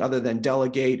anything other than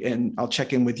delegate. And I'll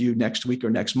check in with you next week or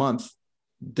next month,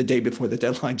 the day before the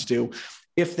deadline's due,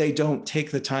 if they don't take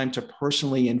the time to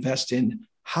personally invest in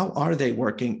how are they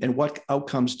working and what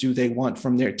outcomes do they want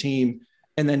from their team.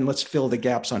 And then let's fill the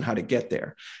gaps on how to get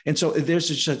there. And so there's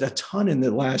just a ton in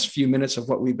the last few minutes of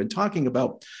what we've been talking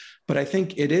about. But I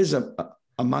think it is a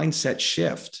mindset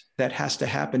shift that has to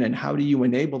happen. And how do you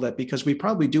enable that? Because we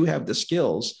probably do have the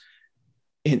skills.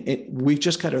 And we've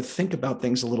just got to think about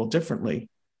things a little differently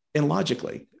and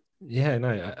logically. Yeah,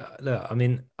 no, look, I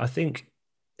mean, I think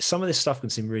some of this stuff can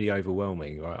seem really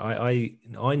overwhelming, right?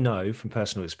 I know from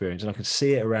personal experience, and I can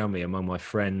see it around me among my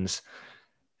friends.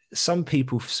 Some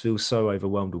people feel so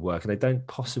overwhelmed with work and they don't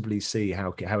possibly see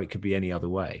how it could be any other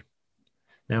way.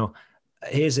 Now,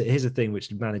 here's a thing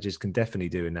which managers can definitely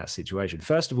do in that situation.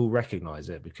 First of all, recognize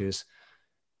it, because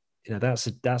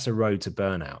that's a road to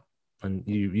burnout. And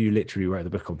you literally wrote the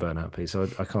book on burnout, Pete, so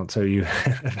I can't tell you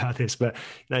about this. But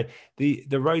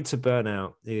the road to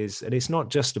burnout is, and it's not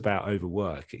just about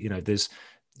overwork.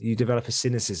 You develop a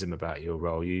cynicism about your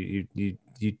role. You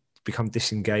become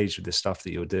disengaged with the stuff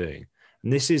that you're doing.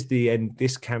 And this is the end.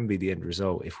 This can be the end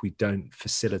result if we don't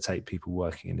facilitate people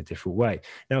working in a different way.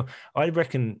 Now, I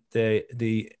reckon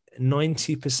the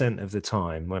 90% of the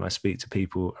time when I speak to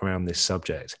people around this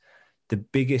subject, the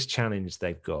biggest challenge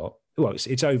they've got, well,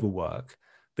 it's overwork,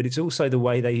 but it's also the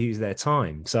way they use their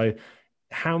time. So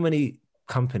how many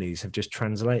companies have just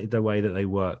translated the way that they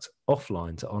worked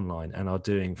offline to online and are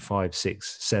doing 5,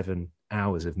 6, 7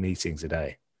 hours of meetings a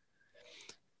day?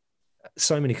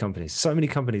 So many companies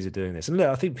are doing this. And look,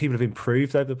 I think people have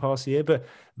improved over the past year, but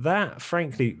that,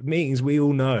 frankly, meetings, we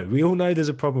all know there's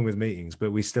a problem with meetings,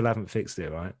 but we still haven't fixed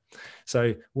it, right?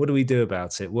 So what do we do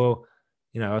about it? Well,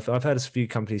 I've heard of a few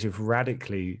companies who've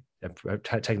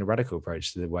taken a radical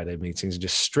approach to the way they have meetings and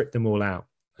just strip them all out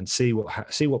and see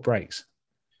what breaks.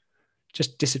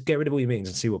 Just get rid of all your meetings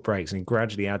and see what breaks, and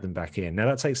gradually add them back in. Now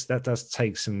it takes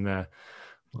some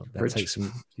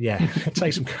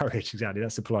courage. Exactly,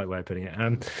 that's the polite way of putting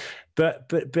it. But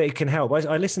it can help.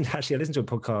 I listened to a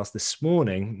podcast this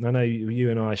morning. I know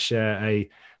you and I share a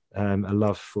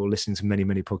love for listening to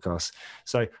many podcasts.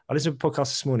 So I listened to a podcast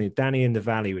this morning, Danny in the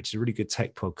Valley, which is a really good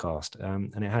tech podcast,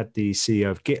 and it had the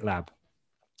CEO of GitLab.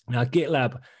 Now,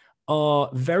 GitLab are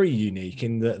very unique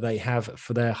in that they have,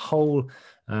 for their whole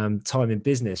time in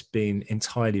business, been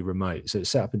entirely remote. So it's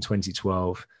set up in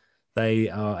 2012. They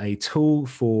are a tool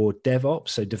for DevOps,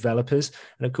 so developers.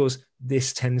 And of course,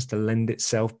 this tends to lend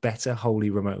itself better, wholly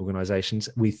remote organizations,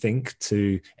 we think,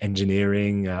 to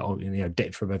engineering,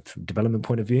 from a development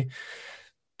point of view.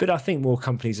 But I think more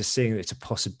companies are seeing that it's a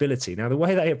possibility. Now, the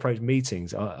way they approach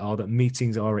meetings are that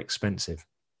meetings are expensive.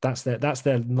 That's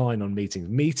their line on meetings.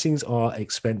 Meetings are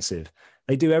expensive.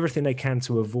 They do everything they can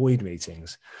to avoid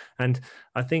meetings. And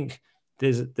I think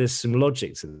there's some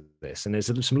logic to this, and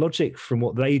there's some logic from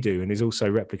what they do, and is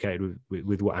also replicated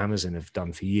with what Amazon have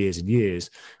done for years and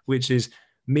years, which is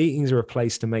meetings are a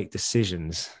place to make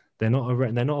decisions. They're not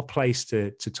a place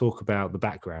to talk about the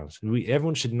background.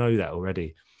 Everyone should know that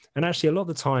already. And actually, a lot of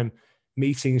the time,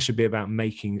 meetings should be about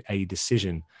making a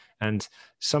decision. And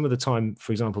some of the time,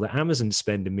 for example, that Amazon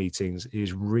spend in meetings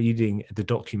is reading the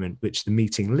document which the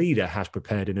meeting leader has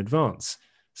prepared in advance.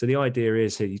 So the idea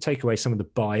is that you take away some of the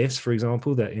bias, for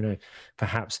example, that,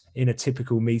 perhaps in a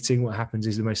typical meeting, what happens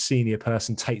is the most senior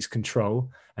person takes control,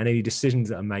 and any decisions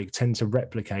that are made tend to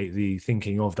replicate the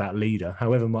thinking of that leader,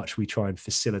 however much we try and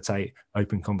facilitate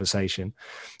open conversation.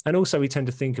 And also we tend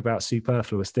to think about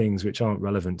superfluous things which aren't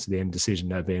relevant to the end decision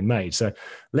that are being made. So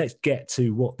let's get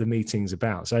to what the meeting's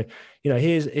about. So,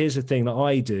 here's the thing that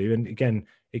I do. And again,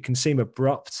 it can seem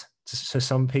abrupt to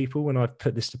some people when I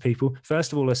put this to people.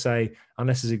 First of all, I say,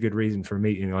 unless there's a good reason for a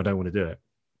meeting, I don't want to do it.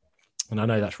 And I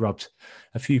know that's rubbed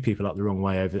a few people up the wrong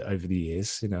way over the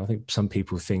years. I think some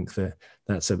people think that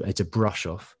it's a brush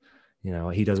off.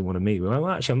 He doesn't want to meet. Well,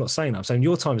 actually, I'm not saying that. I'm saying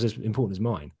your time is as important as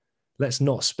mine. Let's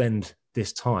not spend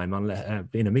this time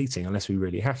in a meeting unless we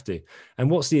really have to. And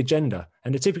what's the agenda?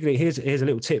 And typically, here's a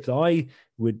little tip that I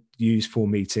would use for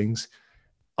meetings.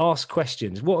 Ask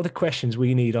questions. What are the questions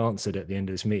we need answered at the end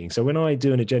of this meeting? So when I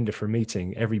do an agenda for a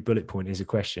meeting, every bullet point is a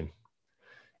question.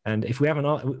 And if we haven't,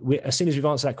 as soon as we've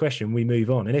answered that question, we move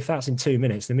on. And if that's in 2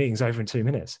 minutes, the meeting's over in 2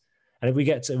 minutes. And if we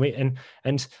get to,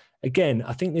 and again,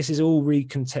 I think this is all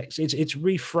it's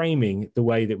reframing the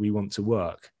way that we want to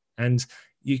work. And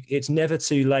it's never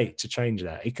too late to change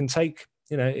that. It can take,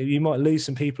 you might lose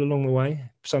some people along the way.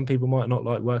 Some people might not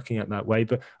like working at that way,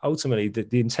 but ultimately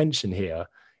the intention here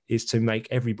is to make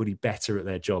everybody better at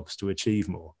their jobs, to achieve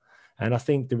more. And I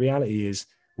think the reality is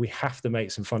we have to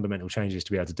make some fundamental changes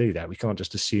to be able to do that. We can't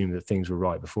just assume that things were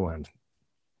right beforehand.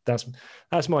 That's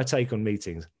my take on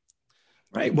meetings.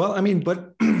 Right. Well,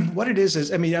 but what it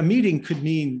is, a meeting could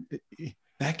mean,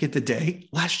 back in the day,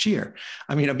 last year,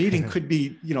 a meeting could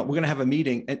be, we're going to have a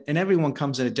meeting and everyone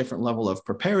comes at a different level of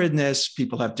preparedness.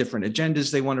 People have different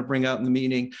agendas they want to bring out in the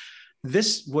meeting.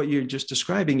 What you're just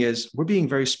describing is we're being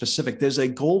very specific. There's a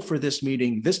goal for this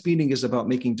meeting. This meeting is about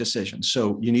making decisions.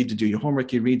 So you need to do your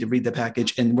homework, you read the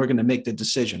package, and we're going to make the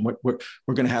decision. We're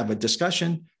going to have a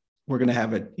discussion. we're going to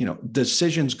have a,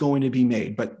 decisions going to be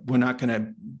made, but we're not going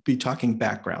to be talking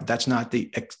background. That's not the,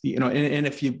 and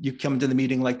if you come into the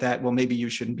meeting like that, well, maybe you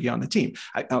shouldn't be on the team.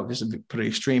 This is pretty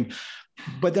extreme,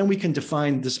 but then we can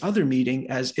define this other meeting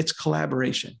as it's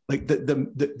collaboration. Like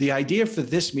the idea for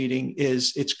this meeting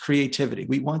is it's creativity.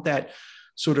 We want that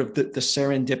sort of the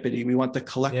serendipity. We want the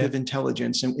collective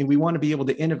intelligence, and we want to be able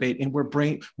to innovate. And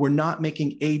we're not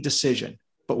making a decision,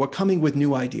 but we're coming with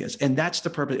new ideas. And that's the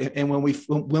purpose. And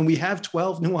when we have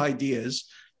 12 new ideas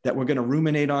that we're going to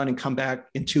ruminate on and come back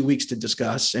in 2 weeks to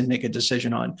discuss and make a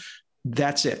decision on,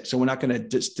 that's it. So we're not going to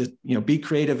just, be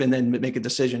creative and then make a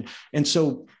decision. And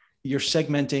so you're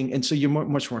segmenting. And so you're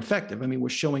much more effective. I mean, we're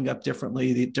showing up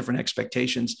differently, the different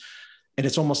expectations, and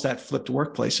it's almost that flipped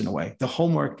workplace in a way. The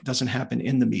homework doesn't happen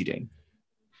in the meeting.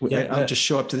 I'll just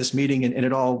show up to this meeting and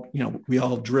it all, we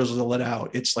all drizzle it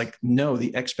out. It's like, no,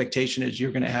 the expectation is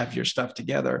you're going to have your stuff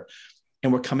together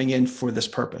and we're coming in for this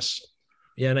purpose.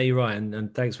 Yeah, no, you're right.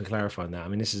 And thanks for clarifying that. I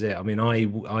mean, this is it. I mean,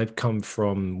 I've come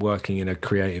from working in a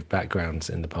creative background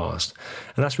in the past,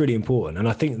 and that's really important. And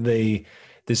I think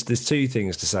there's two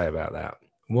things to say about that.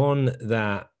 One,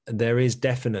 that there is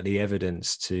definitely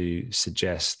evidence to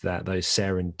suggest that those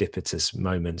serendipitous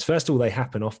moments, first of all, they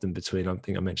happen often between, I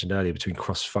think I mentioned earlier, between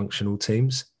cross-functional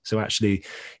teams. So actually,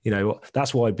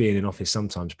 that's why being in office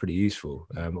sometimes pretty useful,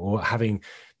 or having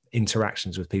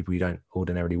interactions with people you don't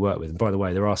ordinarily work with. And by the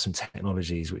way, there are some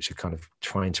technologies which are kind of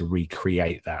trying to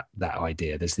recreate that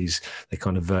idea. There's the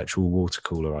kind of virtual water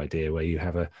cooler idea where you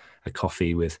have a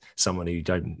coffee with someone who you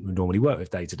don't normally work with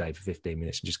day to day for 15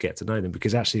 minutes and just get to know them,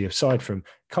 because actually, aside from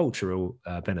cultural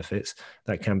benefits,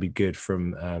 that can be good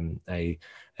from the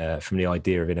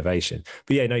idea of innovation.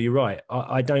 But yeah, no, you're right.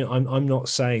 I'm not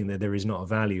saying that there is not a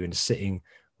value in sitting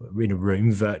in a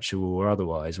room, virtual or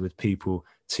otherwise, with people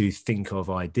to think of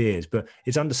ideas, but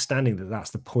it's understanding that that's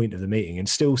the point of the meeting and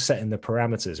still setting the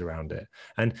parameters around it.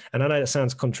 And I know that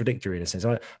sounds contradictory in a sense.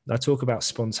 I talk about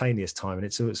spontaneous time, and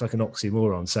it's like an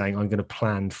oxymoron saying I'm going to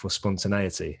plan for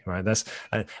spontaneity, right?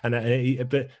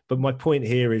 But my point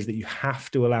here is that you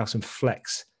have to allow some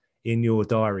flex in your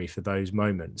diary for those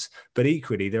moments. But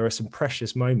equally, there are some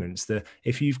precious moments that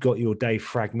if you've got your day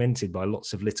fragmented by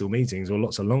lots of little meetings or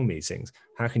lots of long meetings,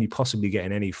 how can you possibly get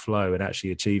in any flow and actually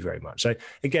achieve very much? So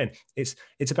again, it's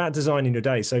about designing your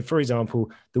day. So for example,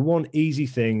 the one easy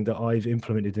thing that I've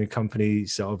implemented in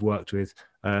companies that I've worked with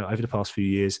over the past few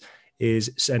years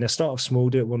is, and I start off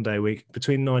small, do it 1 day a week,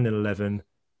 between 9 and 11,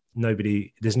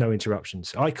 there's no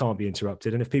interruptions. I can't be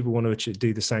interrupted. And if people want to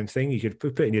do the same thing, you could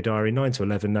put in your diary 9 to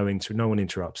 11, no one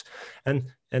interrupts. And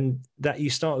that you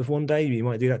start with 1 day, you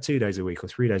might do that 2 days a week or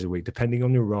 3 days a week, depending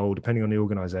on your role, depending on the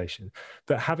organization.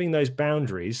 But having those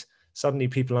boundaries, suddenly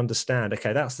people understand,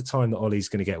 okay, that's the time that Ollie's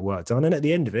going to get work done. And at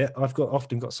the end of it, I've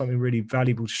often got something really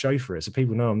valuable to show for it. So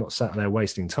people know I'm not sat there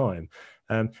wasting time.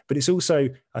 But it's also,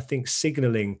 I think,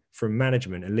 signaling from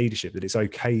management and leadership that it's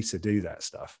okay to do that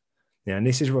stuff. Yeah, and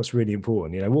this is what's really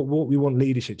important. What we want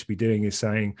leadership to be doing is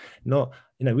saying,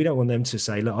 we don't want them to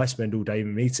say, look, I spend all day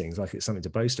in meetings like it's something to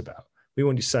boast about. We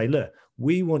want you to say, look,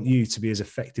 we want you to be as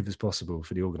effective as possible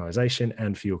for the organization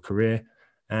and for your career.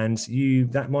 And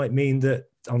that might mean that,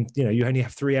 you only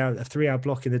have a 3 hour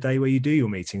block in the day where you do your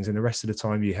meetings, and the rest of the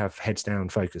time you have heads down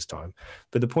focus time.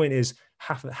 But the point is,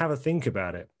 have a think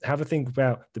about it. Have a think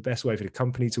about the best way for the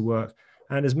company to work.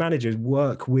 And as managers,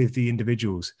 work with the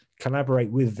individuals, collaborate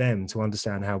with them to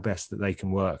understand how best that they can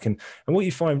work. And what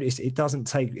you find is it doesn't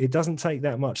take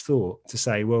that much thought to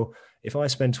say, well, if I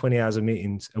spend 20 hours of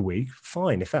meetings a week,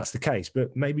 fine, if that's the case,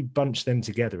 but maybe bunch them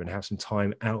together and have some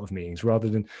time out of meetings, rather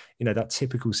than, that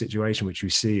typical situation which we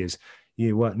see is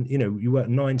you work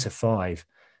 9 to 5,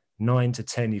 9 to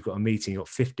 10, you've got a meeting, you've got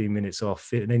 15 minutes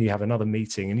off, and then you have another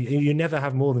meeting, and you never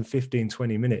have more than 15,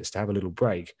 20 minutes to have a little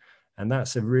break. And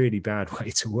that's a really bad way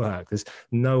to work. There's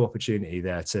no opportunity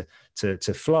there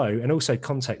to flow. And also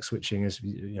context switching, as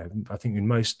I think in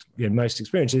most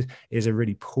experiences, is a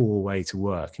really poor way to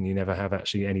work. And you never have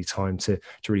actually any time to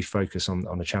really focus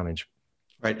on a challenge.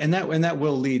 Right. And that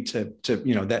will lead to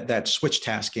that switch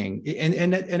tasking.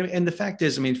 And the fact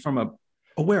is, from a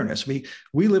awareness, we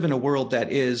live in a world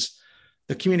that is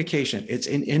the communication. It's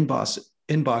in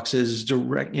inboxes,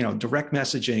 direct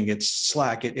messaging, it's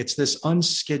Slack, it's this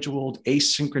unscheduled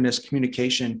asynchronous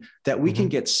communication that we can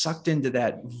get sucked into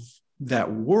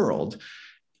that world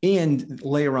and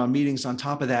layer on meetings on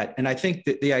top of that. And I think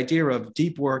that the idea of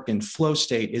deep work and flow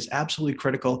state is absolutely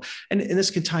critical. And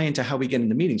this can tie into how we get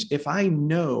into meetings. If I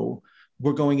know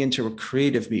we're going into a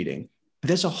creative meeting,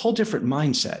 there's a whole different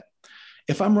mindset.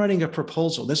 If I'm writing a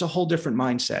proposal, there's a whole different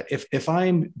mindset. If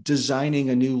I'm designing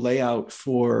a new layout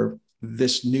for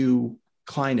this new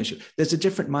client issue. There's a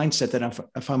different mindset than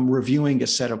if I'm reviewing a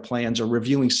set of plans or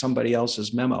reviewing somebody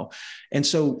else's memo. And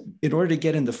so in order to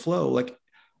get in the flow, like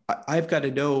I've got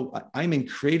to know I'm in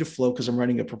creative flow because I'm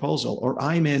running a proposal, or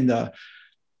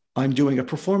I'm doing a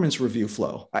performance review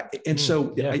flow.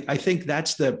 I think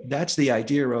that's the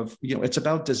idea of, it's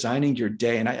about designing your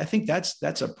day. And I think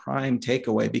that's a prime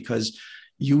takeaway, because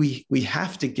we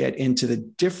have to get into the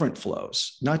different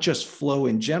flows, not just flow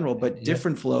in general, but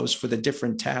different flows for the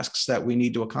different tasks that we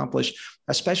need to accomplish,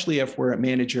 especially if we're at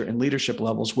manager and leadership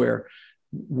levels where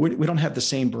we don't have the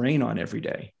same brain on every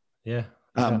day. Yeah.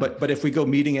 But if we go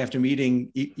meeting after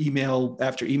meeting, email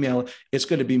after email, it's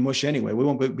going to be mush anyway. We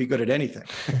won't be good at anything.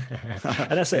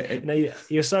 And that's it. No,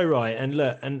 you're so right. And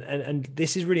look, and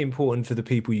this is really important for the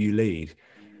people you lead.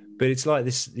 But it's like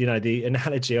this, the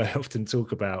analogy I often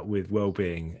talk about with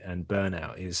well-being and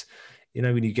burnout is,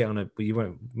 when you get on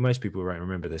most people won't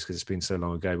remember this because it's been so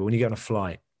long ago, but when you get on a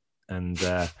flight and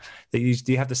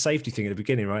you have the safety thing at the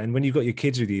beginning, right? And when you've got your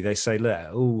kids with you, they say, look,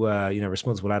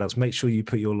 responsible adults, make sure you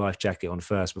put your life jacket on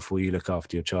first before you look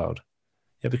after your child.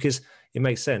 Yeah, because it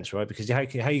makes sense, right? Because how are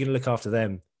you going to look after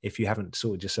them if you haven't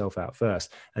sorted yourself out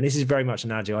first? And this is very much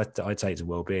an analogy I take to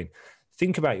well-being.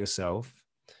 Think about yourself,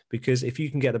 because if you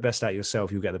can get the best out of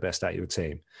yourself, you'll get the best out of your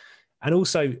team. And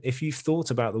also, if you've thought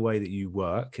about the way that you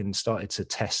work and started to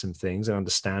test some things and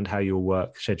understand how your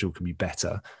work schedule can be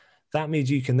better, that means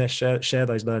you can then share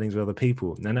those learnings with other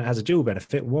people. And it has a dual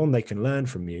benefit. One, they can learn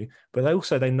from you, but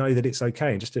they know that it's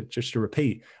okay. And just to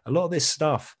repeat, a lot of this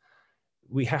stuff,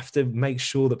 we have to make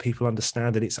sure that people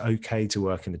understand that it's okay to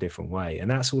work in a different way.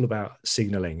 And that's all about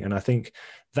signaling. And I think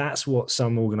that's what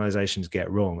some organizations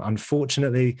get wrong.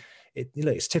 Unfortunately,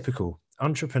 it's typical.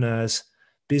 Entrepreneurs,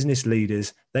 business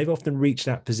leaders, they've often reached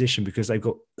that position because they've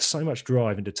got so much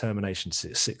drive and determination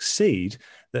to succeed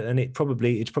and it's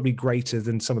probably greater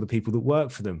than some of the people that work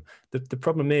for them. The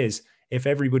problem is, if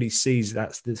everybody assumes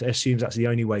that's the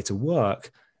only way to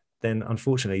work, then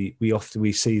unfortunately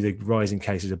we see the rising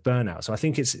cases of burnout. So I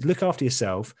think it's look after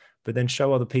yourself, but then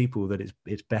show other people that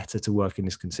it's better to work in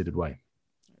this considered way,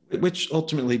 which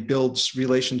ultimately builds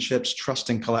relationships, trust,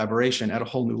 and collaboration at a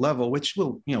whole new level, which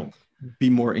will,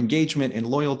 be more engagement and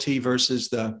loyalty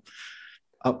versus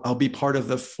I'll be part of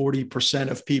the 40%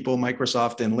 of people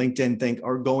Microsoft and LinkedIn think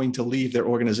are going to leave their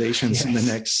organizations in the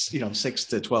next, 6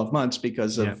 to 12 months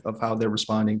because of how they're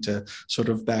responding to sort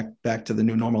of back to the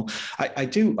new normal.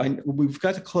 We've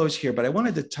got to close here, but I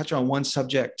wanted to touch on one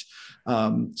subject,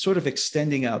 sort of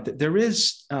extending out that there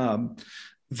is,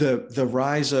 the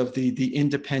rise of the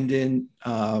independent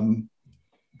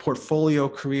portfolio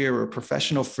career or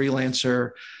professional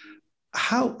freelancer.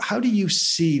 How do you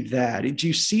see that? Do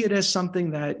you see it as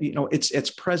something that, it's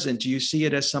present? Do you see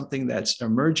it as something that's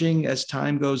emerging as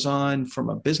time goes on from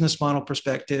a business model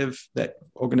perspective, that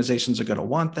organizations are going to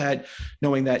want that,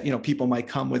 knowing that, people might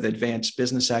come with advanced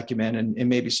business acumen and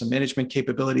maybe some management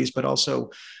capabilities, but also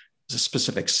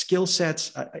specific skill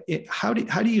sets? How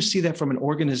do you see that from an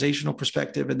organizational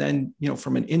perspective? And then,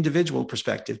 from an individual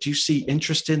perspective, do you see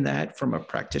interest in that from a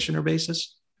practitioner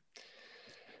basis?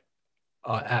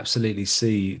 I absolutely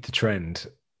see the trend.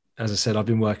 As I said, I've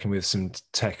been working with some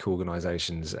tech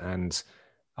organizations, and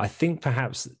I think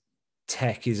perhaps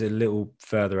tech is a little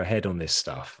further ahead on this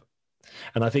stuff.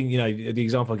 And I think, the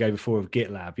example I gave before of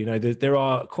GitLab, there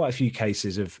are quite a few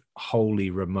cases of wholly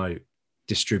remote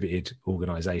distributed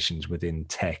organizations within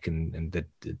tech and the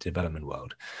development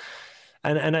world.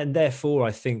 And therefore,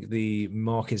 I think the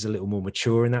market is a little more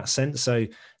mature in that sense. So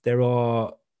there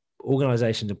are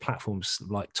organizations and platforms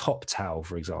like TopTal,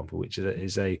 for example, which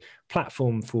is a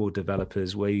platform for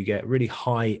developers where you get really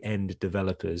high-end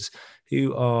developers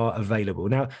who are available.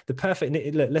 Now,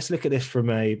 let's look at this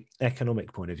from an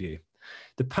economic point of view.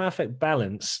 The perfect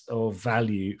balance of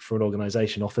value for an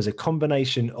organization offers a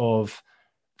combination of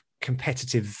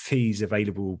competitive fees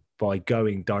available by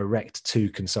going direct to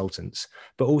consultants,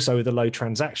 but also with the low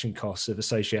transaction costs of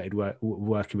associated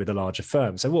working with a larger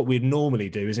firm. So what we'd normally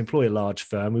do is employ a large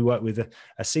firm. We work with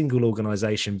a single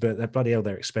organization, but bloody hell,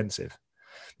 they're expensive.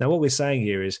 Now, what we're saying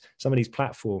here is some of these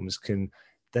platforms can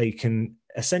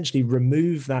essentially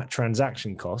remove that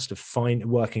transaction cost of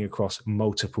working across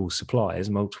multiple suppliers,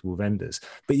 multiple vendors,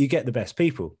 but you get the best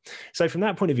people. So from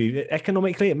that point of view,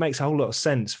 economically, it makes a whole lot of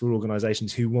sense for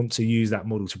organizations who want to use that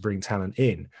model to bring talent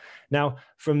in. Now,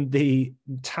 from the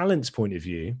talent's point of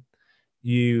view,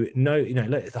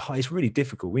 look, it's really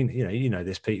difficult.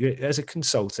 This, Pete, as a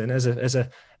consultant, as a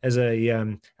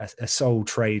sole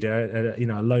trader,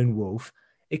 a lone wolf.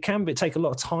 it can take a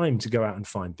lot of time to go out and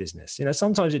find business.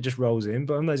 Sometimes it just rolls in,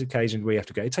 but on those occasions where you have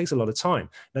to go, it takes a lot of time.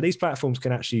 Now, these platforms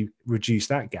can actually reduce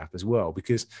that gap as well,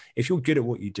 because if you're good at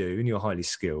what you do and you're highly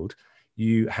skilled,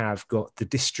 you have got the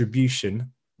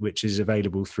distribution which is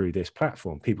available through this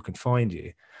platform. People can find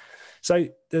you. So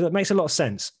that makes a lot of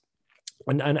sense.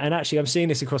 And actually, I'm seeing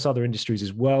this across other industries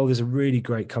as well. There's a really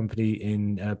great company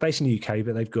based in the UK,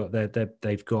 but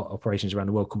they've got operations around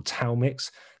the world called Talmix.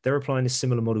 They're applying a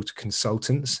similar model to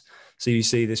consultants. So you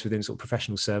see this within sort of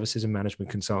professional services and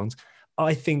management consultants.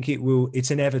 I think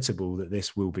it's inevitable that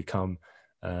this will become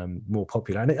more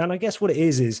popular. And I guess what it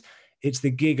is it's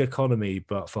the gig economy,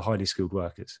 but for highly skilled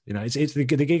workers. It's the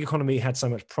gig economy had so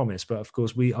much promise, but of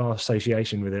course our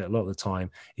association with it a lot of the time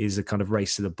is a kind of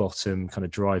race to the bottom, kind of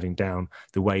driving down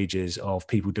the wages of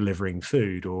people delivering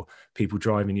food or people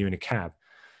driving you in a cab.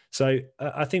 So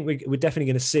I think we're definitely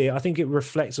going to see it. I think it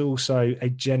reflects also a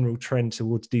general trend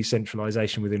towards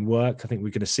decentralization within work. I think we're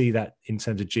going to see that in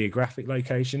terms of geographic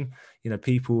location.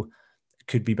 People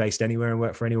could be based anywhere and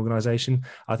work for any organization.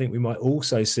 I think we might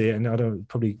also see it, and I don't,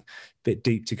 probably a bit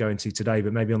deep to go into today,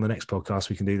 but maybe on the next podcast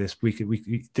we can do this.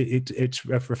 It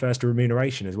refers to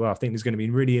remuneration as well. I think there's going to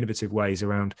be really innovative ways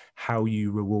around how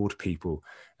you reward people.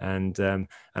 And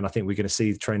I think we're going to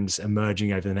see trends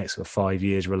emerging over the next 5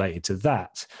 years related to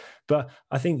that. But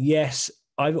I think, yes,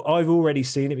 I've already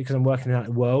seen it because I'm working out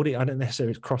in the world. I don't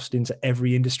necessarily crossed into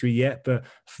every industry yet, but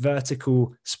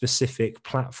vertical specific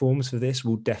platforms for this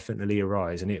will definitely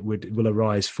arise, and it will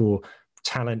arise for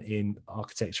talent in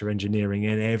architecture, engineering,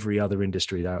 and every other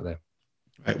industry out there.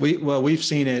 Right. We've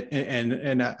seen it,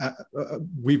 and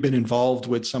we've been involved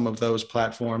with some of those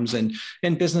platforms and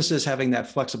businesses having that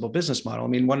flexible business model. I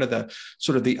mean, one of the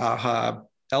sort of the aha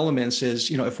elements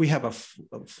is, if we have a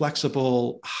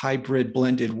flexible hybrid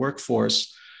blended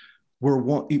workforce,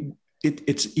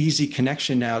 it's easy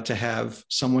connection now to have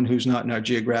someone who's not in our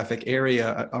geographic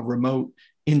area, a remote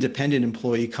independent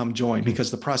employee come join, because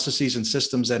the processes and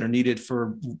systems that are needed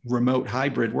for remote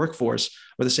hybrid workforce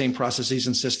are the same processes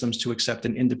and systems to accept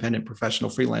an independent professional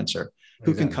freelancer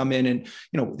who can come in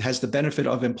and, has the benefit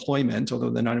of employment, although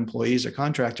they're not employees or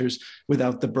contractors,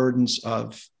 without the burdens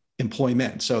of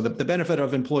employment. So the benefit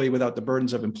of employee without the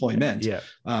burdens of employment. Yeah.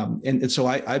 And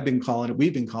so we've been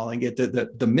calling it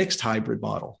the mixed hybrid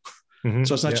model. Mm-hmm.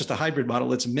 So it's not just a hybrid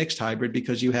model, it's a mixed hybrid,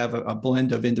 because you have a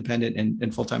blend of independent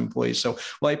and full-time employees. So,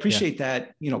 I appreciate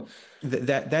that,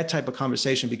 that type of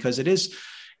conversation, because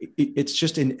it's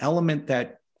just an element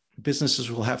that businesses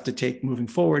will have to take moving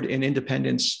forward. And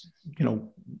independence,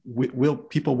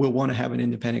 people will want to have an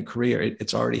independent career.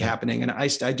 It's already happening. And I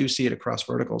do see it across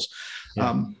verticals.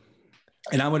 Yeah.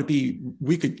 And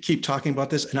we could keep talking about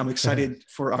this, and I'm excited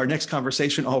for our next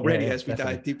conversation already as we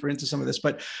dive deeper into some of this.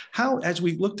 But as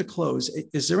we look to close,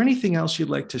 is there anything else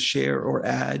you'd like to share or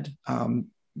add,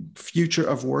 future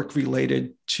of work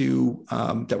related to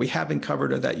that we haven't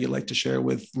covered, or that you'd like to share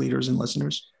with leaders and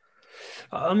listeners?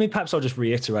 I mean, perhaps I'll just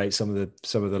reiterate some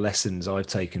of the lessons I've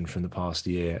taken from the past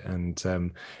year,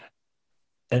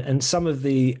 and some of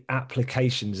the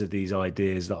applications of these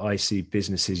ideas that I see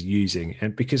businesses using.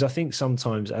 And because I think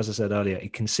sometimes, as I said earlier,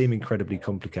 it can seem incredibly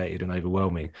complicated and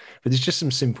overwhelming, but there's just some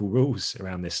simple rules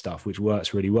around this stuff, which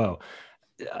works really well.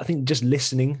 I think just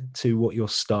listening to what your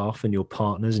staff and your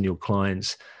partners and your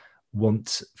clients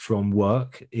want from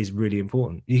work is really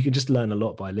important. You can just learn a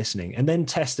lot by listening, and then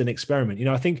test and experiment.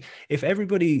 I think if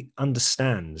everybody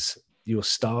understands your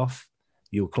staff,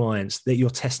 your clients, that you're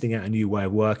testing out a new way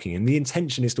of working, and the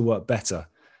intention is to work better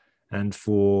and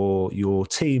for your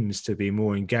teams to be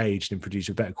more engaged and produce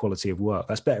a better quality of work,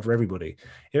 that's better for everybody.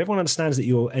 If everyone understands that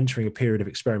you're entering a period of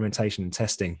experimentation and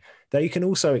testing, that you can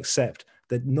also accept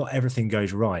that not everything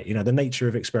goes right. The nature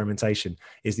of experimentation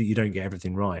is that you don't get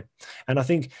everything right. And I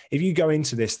think if you go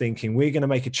into this thinking we're going to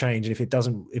make a change, and if it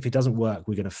doesn't work,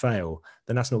 we're going to fail,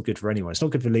 then that's not good for anyone. It's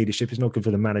not good for leadership. It's not good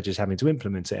for the managers having to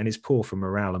implement it, and it's poor for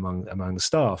morale among the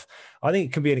staff. I think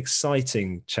it can be an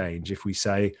exciting change if we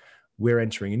say we're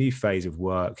entering a new phase of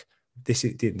work. This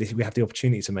we have the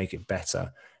opportunity to make it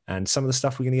better. And some of the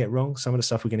stuff we're going to get wrong, some of the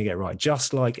stuff we're going to get right,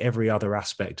 just like every other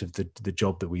aspect of the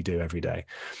job that we do every day.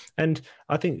 And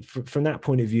I think from that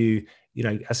point of view,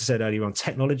 as I said earlier on,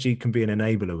 technology can be an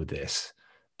enabler with this,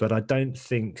 but I don't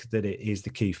think that it is the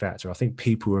key factor. I think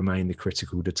people remain the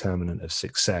critical determinant of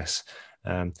success.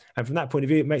 And from that point of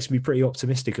view, it makes me pretty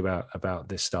optimistic about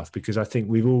this stuff, because I think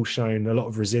we've all shown a lot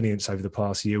of resilience over the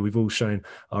past year. We've all shown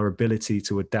our ability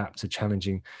to adapt to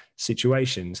challenging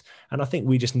situations. And I think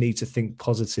we just need to think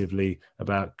positively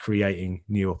about creating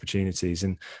new opportunities.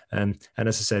 And as I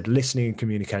said, listening and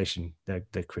communication,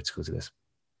 they're critical to this.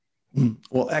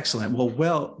 Well, excellent.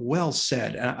 Well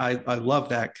said. I love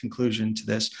that conclusion to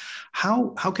this.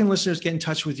 How can listeners get in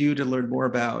touch with you to learn more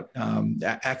about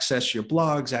access your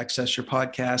blogs, access your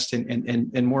podcast,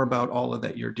 and more about all of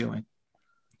that you're doing?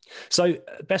 So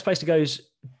best place to go is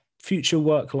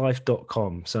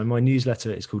futureworklife.com. So my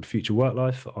newsletter is called Future Work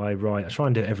Life. I try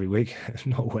and do it every week,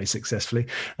 not always successfully.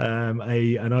 I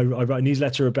write a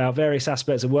newsletter about various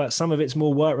aspects of work. Some of it's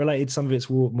more work related, some of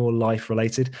it's more life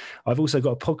related. I've also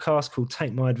got a podcast called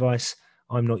Take My Advice,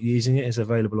 I'm Not Using It. It's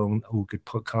available on all good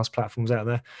podcast platforms out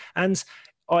there. And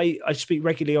I speak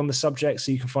regularly on the subject, so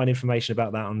you can find information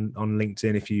about that on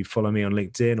LinkedIn if you follow me on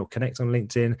LinkedIn or connect on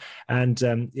LinkedIn. And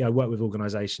I work with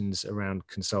organizations around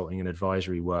consulting and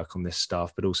advisory work on this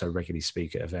stuff, but also regularly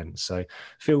speak at events. So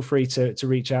feel free to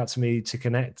reach out to me to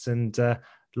connect, and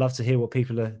love to hear what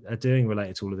people are doing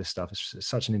related to all of this stuff. It's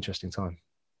such an interesting time.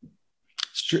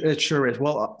 It sure is.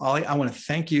 Well, I want to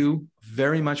thank you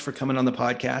very much for coming on the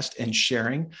podcast and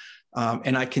sharing.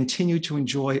 And I continue to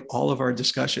enjoy all of our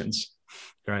discussions.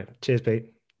 Great. Cheers, Pete.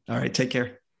 All right. Take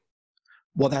care.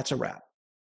 Well, that's a wrap.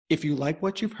 If you like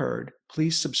what you've heard,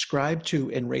 please subscribe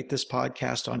to and rate this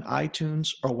podcast on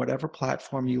iTunes or whatever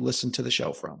platform you listen to the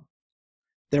show from.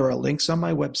 There are links on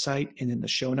my website and in the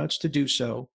show notes to do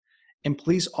so. And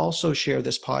please also share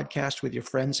this podcast with your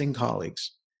friends and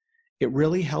colleagues. It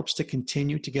really helps to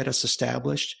continue to get us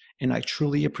established, and I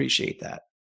truly appreciate that.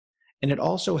 And it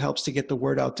also helps to get the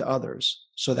word out to others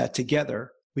so that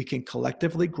together we can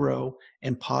collectively grow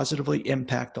and positively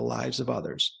impact the lives of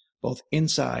others, both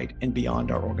inside and beyond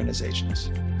our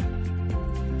organizations.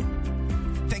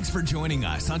 Thanks for joining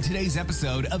us on today's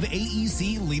episode of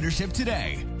AEC Leadership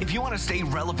Today. If you want to stay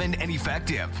relevant and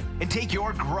effective and take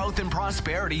your growth and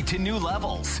prosperity to new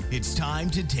levels, it's time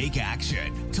to take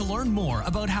action. To learn more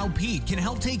about how Pete can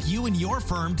help take you and your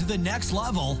firm to the next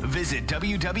level, visit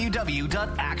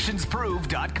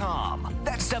www.actionsprove.com.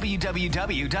 That's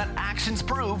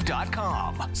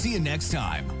www.actionsprove.com. See you next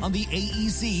time on the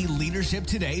AEC Leadership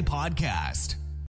Today podcast.